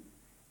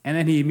 And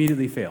then he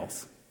immediately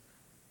fails.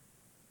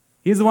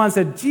 He's the one that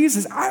said,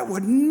 Jesus, I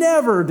would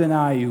never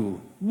deny you.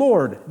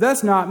 Lord,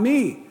 that's not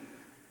me.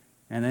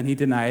 And then he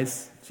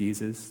denies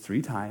Jesus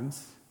 3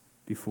 times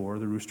before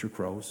the rooster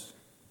crows.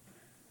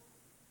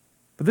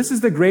 But this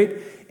is the great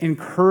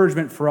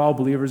encouragement for all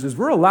believers, is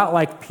we're a lot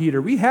like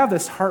Peter. We have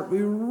this heart. We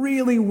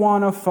really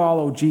want to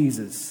follow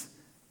Jesus.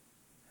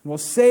 We'll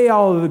say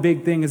all of the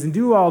big things and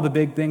do all the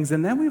big things,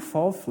 and then we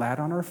fall flat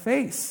on our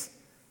face.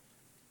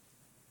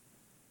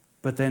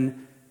 But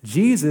then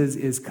Jesus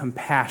is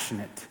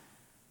compassionate.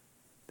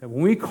 That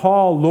when we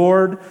call,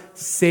 Lord,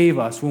 save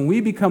us, when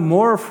we become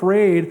more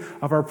afraid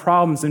of our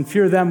problems and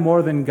fear them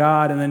more than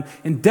God, and then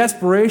in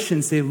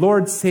desperation say,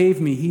 Lord,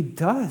 save me, he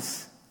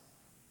does.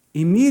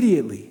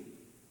 Immediately. And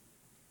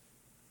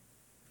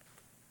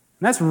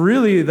that's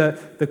really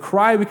the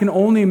cry we can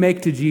only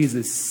make to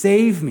Jesus,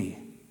 save me.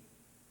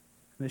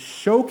 And this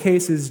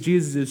showcases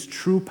Jesus'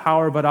 true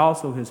power, but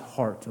also his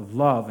heart of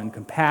love and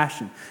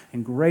compassion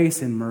and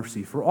grace and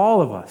mercy for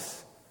all of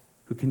us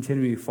who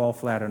continually fall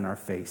flat on our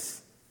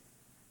face.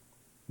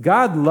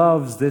 God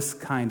loves this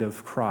kind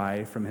of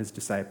cry from his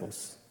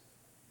disciples.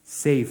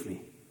 Save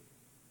me.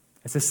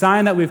 It's a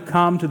sign that we've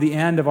come to the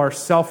end of our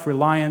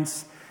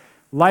self-reliance,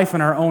 life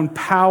in our own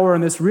power,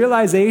 and this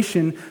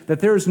realization that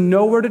there is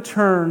nowhere to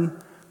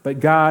turn but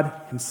God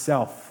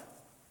himself.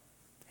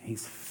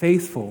 He's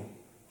faithful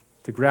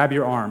to grab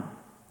your arm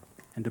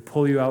and to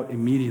pull you out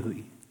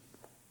immediately.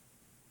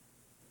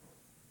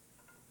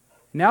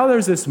 Now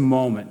there's this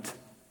moment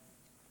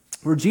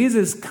where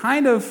Jesus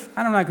kind of,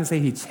 I'm not going to say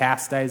he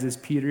chastises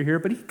Peter here,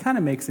 but he kind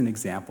of makes an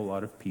example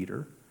out of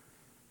Peter.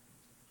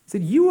 He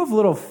said, you have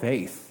little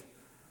faith.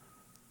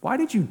 Why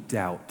did you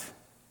doubt?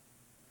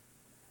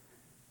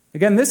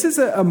 Again, this is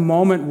a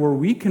moment where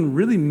we can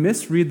really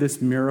misread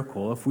this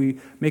miracle if we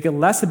make it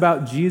less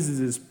about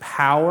Jesus'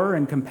 power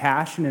and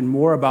compassion and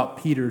more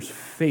about Peter's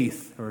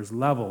faith or his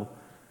level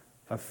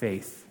of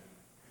faith.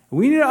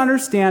 We need to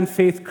understand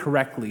faith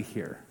correctly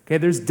here. Okay,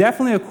 there's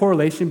definitely a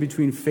correlation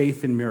between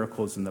faith and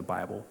miracles in the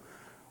Bible.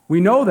 We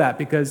know that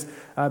because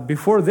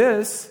before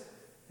this,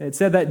 it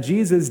said that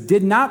Jesus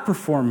did not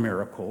perform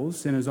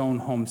miracles in his own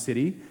home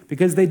city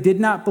because they did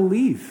not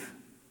believe.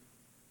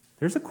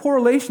 There's a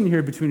correlation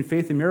here between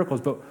faith and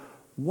miracles, but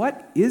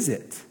what is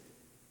it?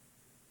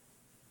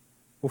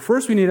 Well,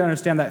 first we need to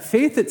understand that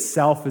faith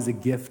itself is a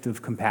gift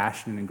of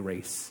compassion and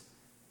grace.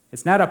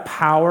 It's not a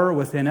power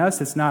within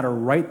us. It's not a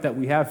right that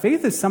we have.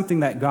 Faith is something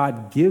that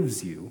God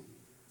gives you.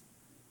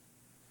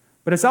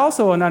 But it's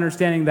also an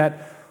understanding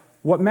that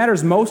what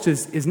matters most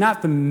is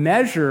not the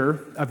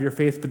measure of your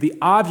faith, but the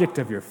object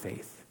of your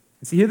faith.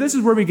 And see, this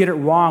is where we get it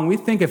wrong. We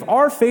think if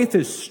our faith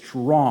is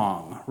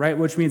strong, right,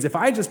 which means if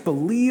I just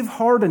believe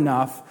hard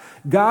enough,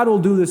 God will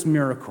do this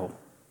miracle.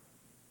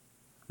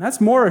 And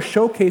that's more a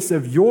showcase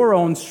of your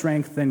own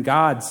strength than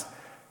God's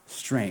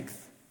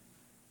strength.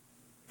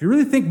 If you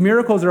really think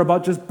miracles are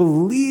about just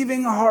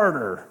believing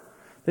harder,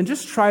 then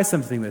just try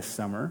something this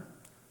summer.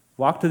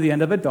 Walk to the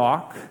end of a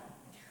dock,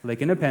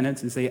 Lake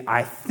Independence, and say,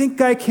 I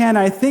think I can,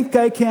 I think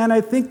I can,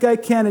 I think I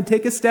can, and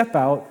take a step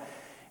out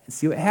and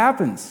see what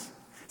happens.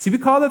 See, we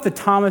call that the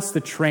Thomas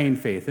the Train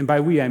faith, and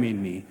by we, I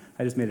mean me.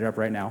 I just made it up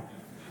right now.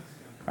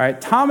 All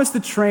right, Thomas the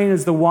Train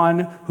is the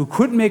one who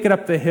couldn't make it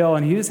up the hill,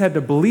 and he just had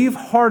to believe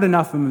hard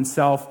enough in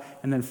himself,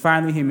 and then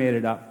finally he made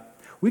it up.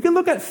 We can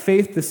look at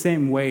faith the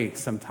same way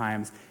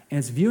sometimes, and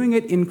it's viewing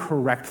it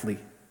incorrectly.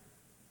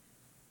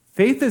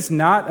 Faith is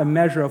not a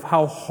measure of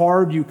how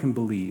hard you can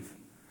believe,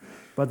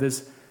 but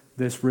this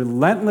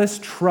relentless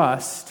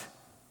trust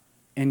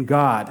in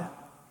God,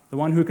 the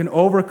one who can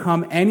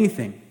overcome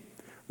anything.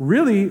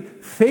 Really,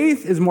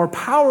 faith is more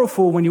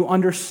powerful when you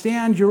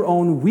understand your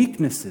own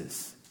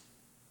weaknesses.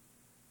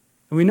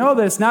 And we know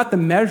that it's not the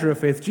measure of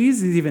faith.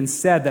 Jesus even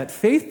said that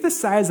faith the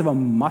size of a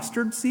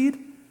mustard seed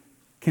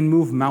can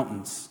move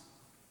mountains.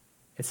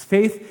 It's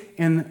faith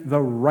in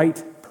the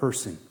right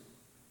person.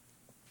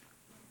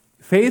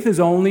 Faith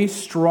is only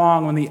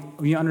strong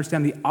when you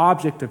understand the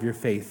object of your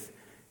faith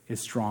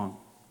is strong.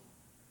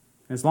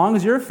 As long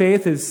as your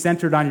faith is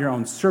centered on your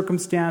own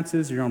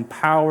circumstances, your own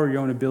power,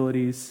 your own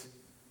abilities,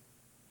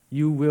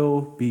 you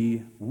will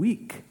be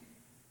weak.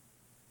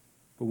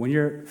 But when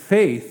your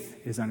faith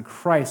is on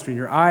Christ, when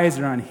your eyes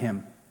are on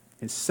him,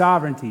 his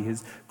sovereignty,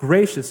 his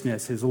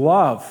graciousness, his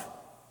love,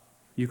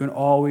 you can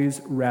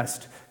always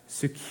rest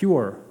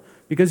secure.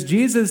 Because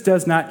Jesus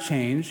does not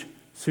change,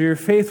 so your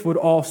faith would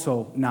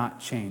also not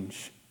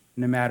change,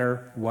 no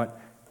matter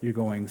what you're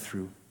going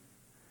through.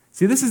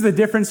 See, this is the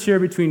difference here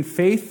between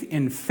faith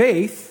in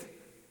faith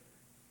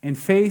and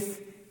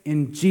faith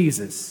in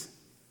Jesus.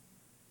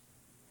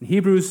 In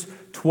Hebrews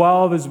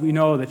 12, as we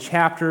know, the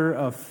chapter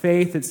of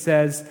faith, it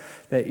says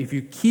that if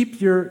you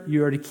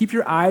are to keep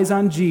your eyes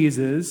on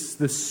Jesus,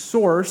 the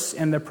source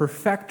and the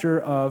perfecter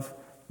of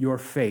your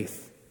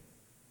faith.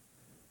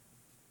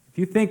 If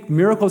you think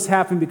miracles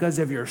happen because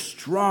of your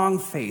strong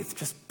faith,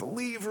 just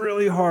believe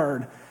really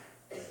hard,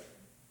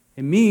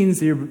 it means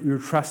that you're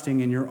trusting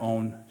in your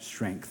own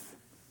strength.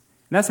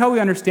 And that's how we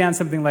understand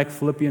something like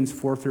Philippians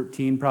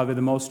 4:13, probably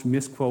the most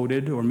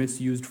misquoted or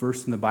misused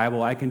verse in the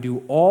Bible. I can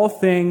do all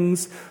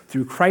things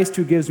through Christ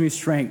who gives me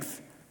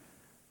strength.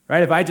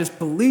 Right? If I just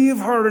believe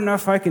hard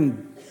enough, I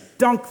can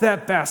dunk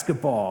that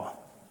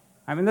basketball.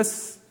 I mean,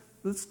 let's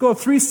go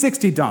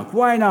 360 dunk.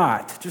 Why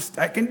not?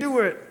 I can do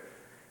it.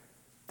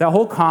 That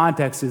whole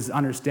context is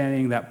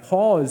understanding that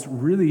Paul is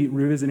really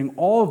revisiting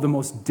all of the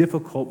most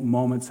difficult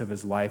moments of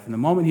his life. And the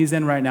moment he's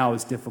in right now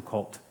is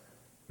difficult.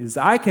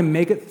 I can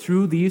make it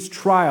through these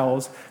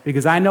trials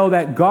because I know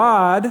that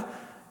God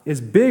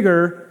is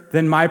bigger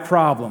than my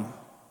problem.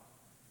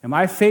 And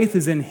my faith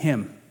is in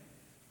him.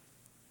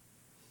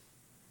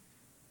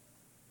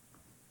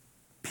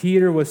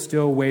 Peter was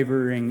still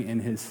wavering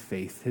in his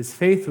faith. His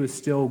faith was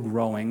still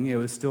growing. It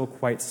was still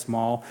quite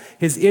small.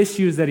 His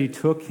issue is that he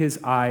took his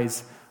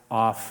eyes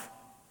off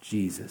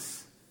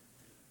Jesus.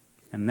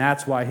 And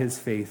that's why his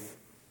faith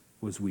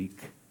was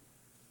weak.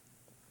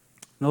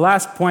 And the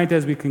last point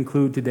as we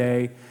conclude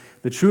today,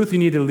 the truth you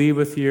need to leave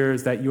with here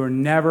is that you are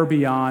never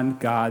beyond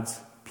God's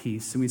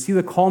peace. And we see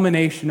the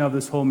culmination of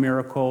this whole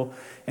miracle,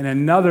 and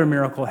another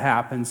miracle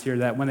happens here,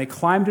 that when they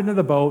climbed into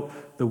the boat,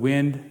 the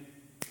wind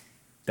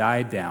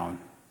died down.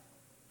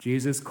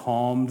 Jesus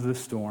calmed the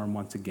storm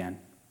once again.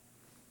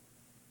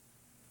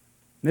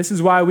 This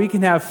is why we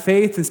can have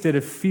faith instead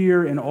of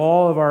fear in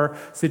all of our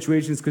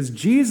situations, because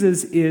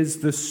Jesus is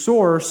the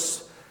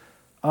source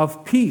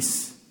of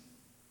peace.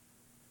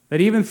 That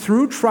even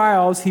through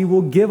trials, he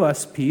will give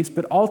us peace,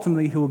 but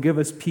ultimately he will give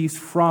us peace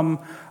from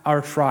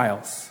our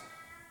trials.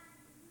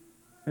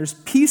 There's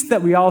peace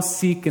that we all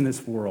seek in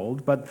this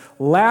world, but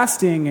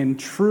lasting and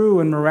true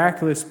and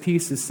miraculous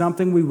peace is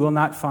something we will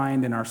not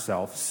find in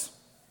ourselves.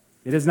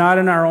 It is not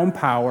in our own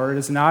power, it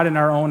is not in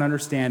our own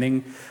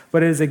understanding,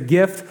 but it is a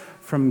gift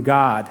from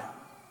God,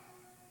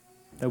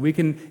 that we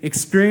can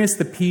experience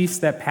the peace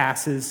that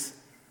passes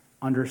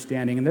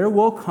understanding. And there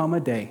will come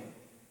a day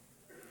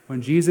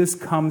when Jesus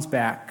comes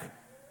back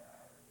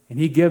and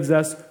he gives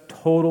us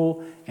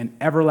total and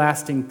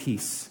everlasting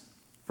peace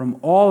from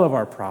all of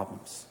our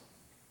problems.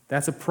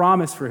 That's a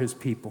promise for his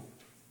people.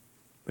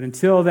 But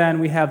until then,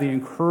 we have the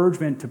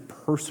encouragement to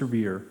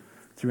persevere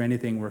through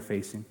anything we're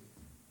facing.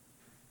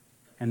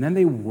 And then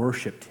they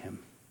worshiped him.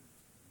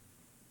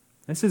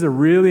 This is a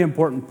really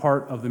important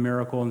part of the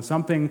miracle and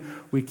something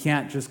we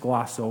can't just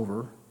gloss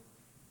over.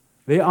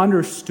 They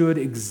understood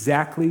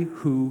exactly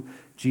who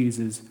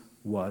Jesus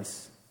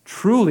was.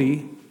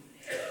 Truly,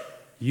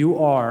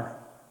 you are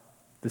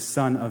the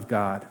Son of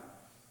God.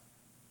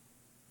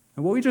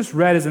 And what we just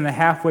read is in the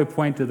halfway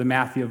point of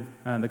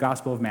the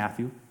Gospel of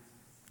Matthew.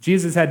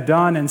 Jesus had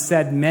done and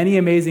said many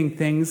amazing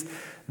things.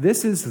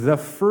 This is the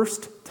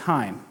first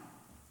time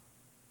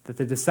that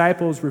the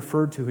disciples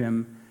referred to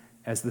him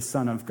as the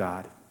Son of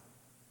God.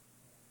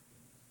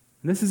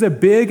 And this is a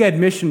big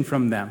admission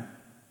from them.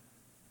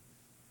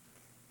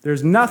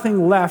 There's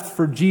nothing left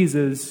for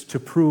Jesus to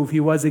prove he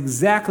was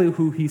exactly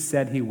who he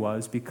said he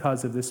was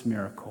because of this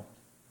miracle.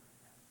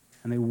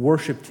 And they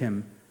worshiped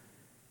him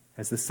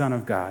as the Son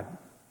of God.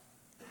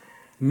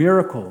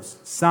 Miracles,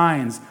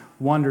 signs,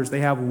 wonders,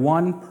 they have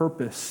one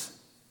purpose.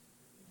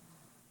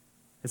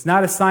 It's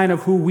not a sign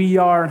of who we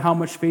are and how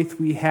much faith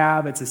we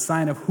have. It's a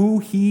sign of who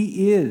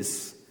he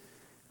is.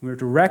 We are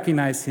to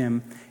recognize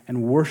him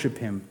and worship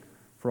him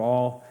for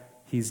all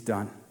he's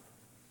done.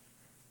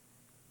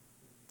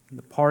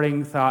 The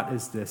parting thought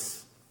is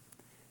this,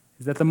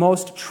 is that the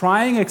most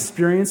trying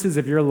experiences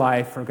of your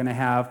life are going to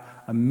have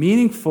a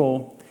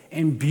meaningful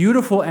and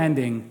beautiful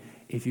ending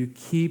if you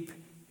keep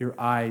your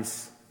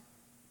eyes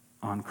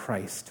on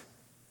Christ.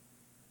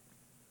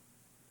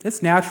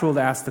 It's natural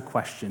to ask the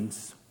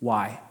questions,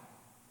 why?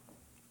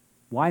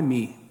 Why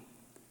me?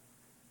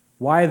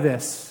 Why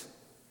this?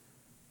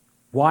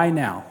 Why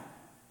now?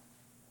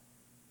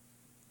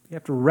 You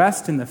have to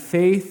rest in the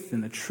faith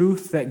and the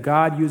truth that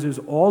God uses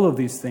all of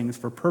these things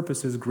for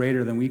purposes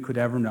greater than we could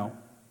ever know.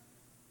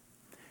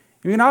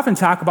 We can often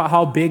talk about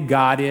how big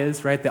God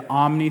is, right? The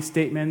omni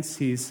statements.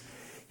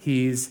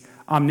 He's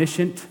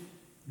omniscient,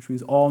 which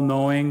means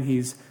all-knowing.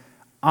 He's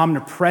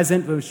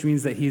omnipresent, which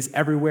means that he's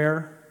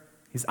everywhere.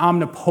 He's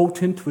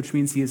omnipotent, which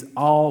means he is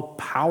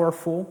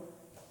all-powerful.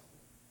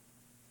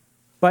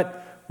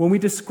 But when we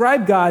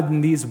describe God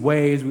in these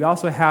ways, we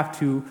also have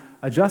to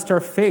adjust our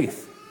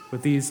faith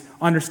with these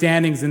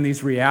understandings and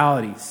these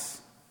realities.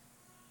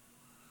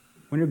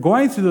 When you're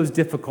going through those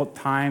difficult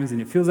times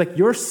and it feels like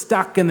you're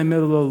stuck in the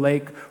middle of the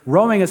lake,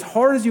 rowing as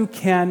hard as you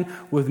can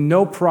with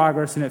no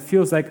progress, and it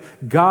feels like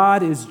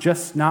God is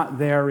just not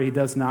there, he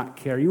does not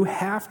care, you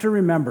have to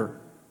remember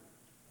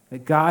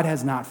that God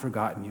has not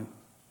forgotten you.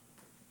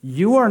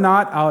 You are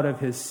not out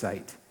of his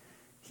sight.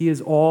 He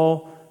is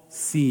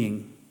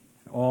all-seeing,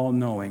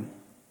 all-knowing.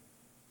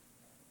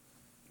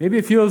 Maybe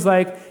it feels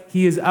like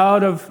you're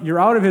out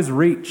of his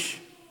reach.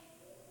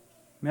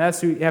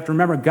 That's what you have to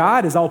remember.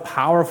 God is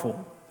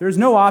all-powerful. There's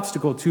no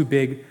obstacle too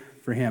big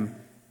for him.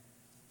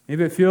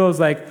 Maybe it feels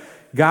like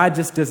God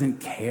just doesn't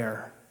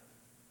care.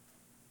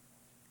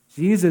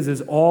 Jesus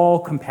is all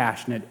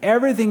compassionate.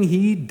 Everything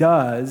he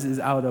does is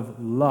out of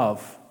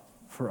love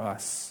for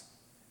us.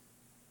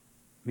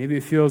 Maybe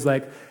it feels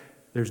like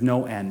there's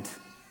no end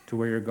to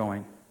where you're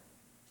going.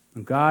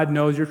 And God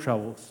knows your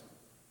troubles.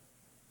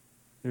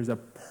 There's a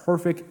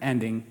perfect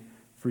ending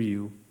for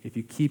you if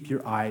you keep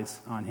your eyes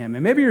on him.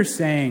 And maybe you're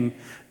saying,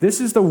 this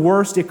is the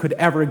worst it could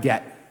ever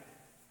get.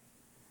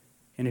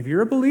 And if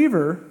you're a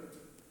believer,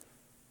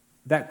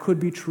 that could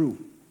be true.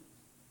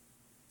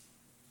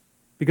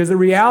 Because the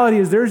reality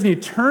is there's an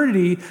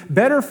eternity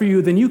better for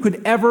you than you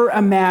could ever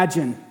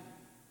imagine.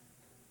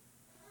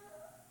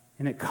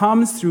 And it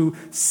comes through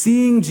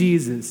seeing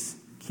Jesus,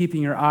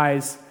 keeping your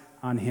eyes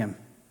on him.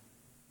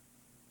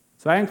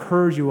 So I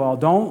encourage you all,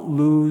 don't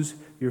lose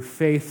your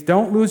faith.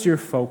 Don't lose your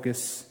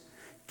focus.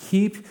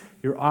 Keep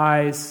your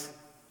eyes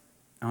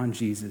on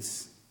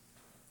Jesus,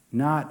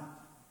 not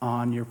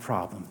on your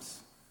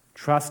problems.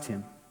 Trust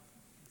him.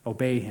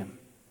 Obey him.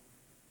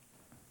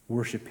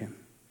 Worship him.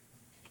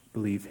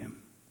 Believe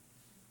him.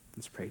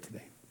 Let's pray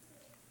today.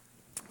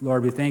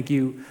 Lord, we thank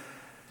you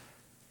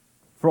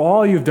for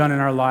all you've done in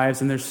our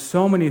lives, and there's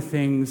so many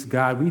things,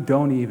 God, we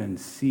don't even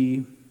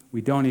see,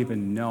 we don't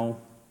even know.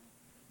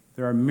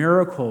 There are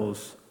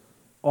miracles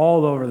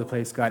all over the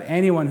place, God.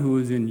 Anyone who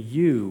is in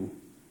you,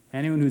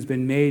 anyone who's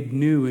been made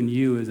new in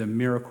you is a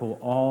miracle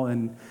all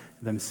in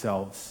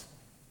themselves.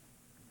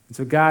 And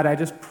so, God, I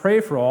just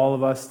pray for all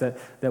of us that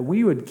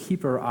we would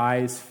keep our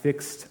eyes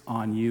fixed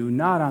on you,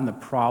 not on the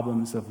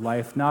problems of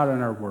life, not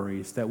on our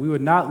worries, that we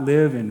would not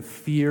live in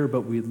fear,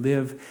 but we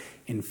live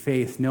in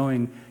faith,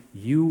 knowing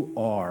you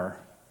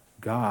are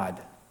God.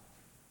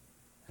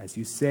 As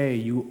you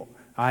say,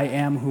 I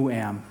am who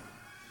am.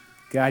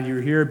 God,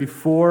 you're here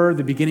before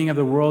the beginning of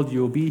the world.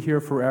 You will be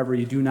here forever.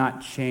 You do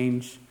not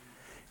change.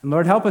 And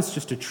Lord, help us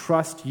just to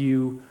trust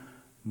you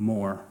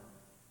more.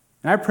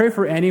 And I pray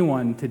for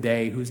anyone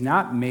today who's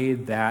not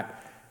made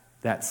that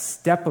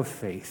step of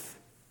faith,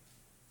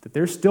 that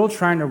they're still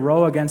trying to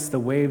row against the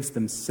waves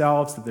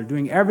themselves, that they're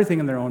doing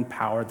everything in their own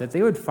power, that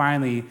they would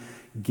finally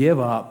give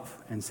up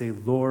and say,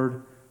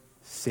 Lord,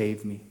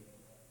 save me.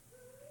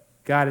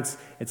 God,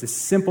 it's a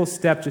simple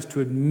step just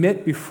to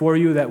admit before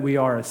you that we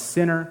are a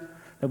sinner,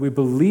 that we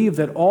believe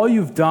that all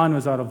you've done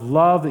was out of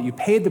love, that you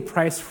paid the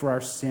price for our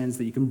sins,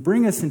 that you can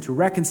bring us into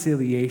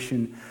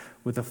reconciliation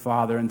with the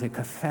Father, and to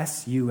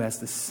confess you as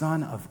the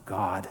Son of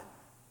God,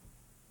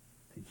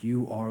 that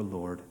you are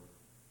Lord.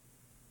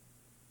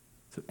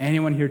 So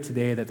anyone here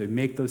today that they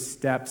make those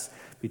steps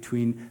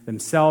between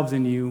themselves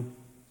and you,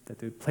 that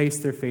they place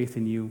their faith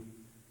in you,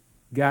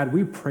 God,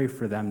 we pray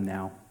for them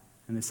now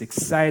in this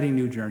exciting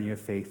new journey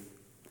of faith.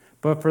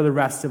 But for the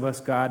rest of us,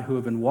 God, who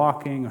have been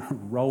walking or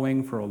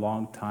rowing for a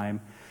long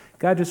time,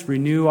 God, just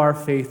renew our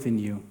faith in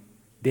you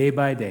day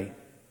by day.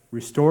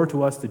 Restore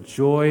to us the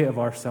joy of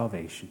our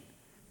salvation.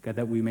 God,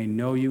 that we may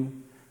know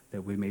you,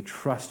 that we may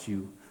trust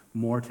you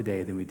more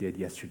today than we did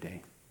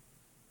yesterday.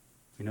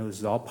 We know this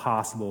is all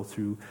possible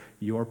through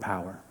your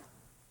power.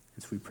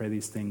 And so we pray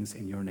these things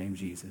in your name,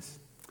 Jesus.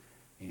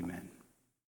 Amen.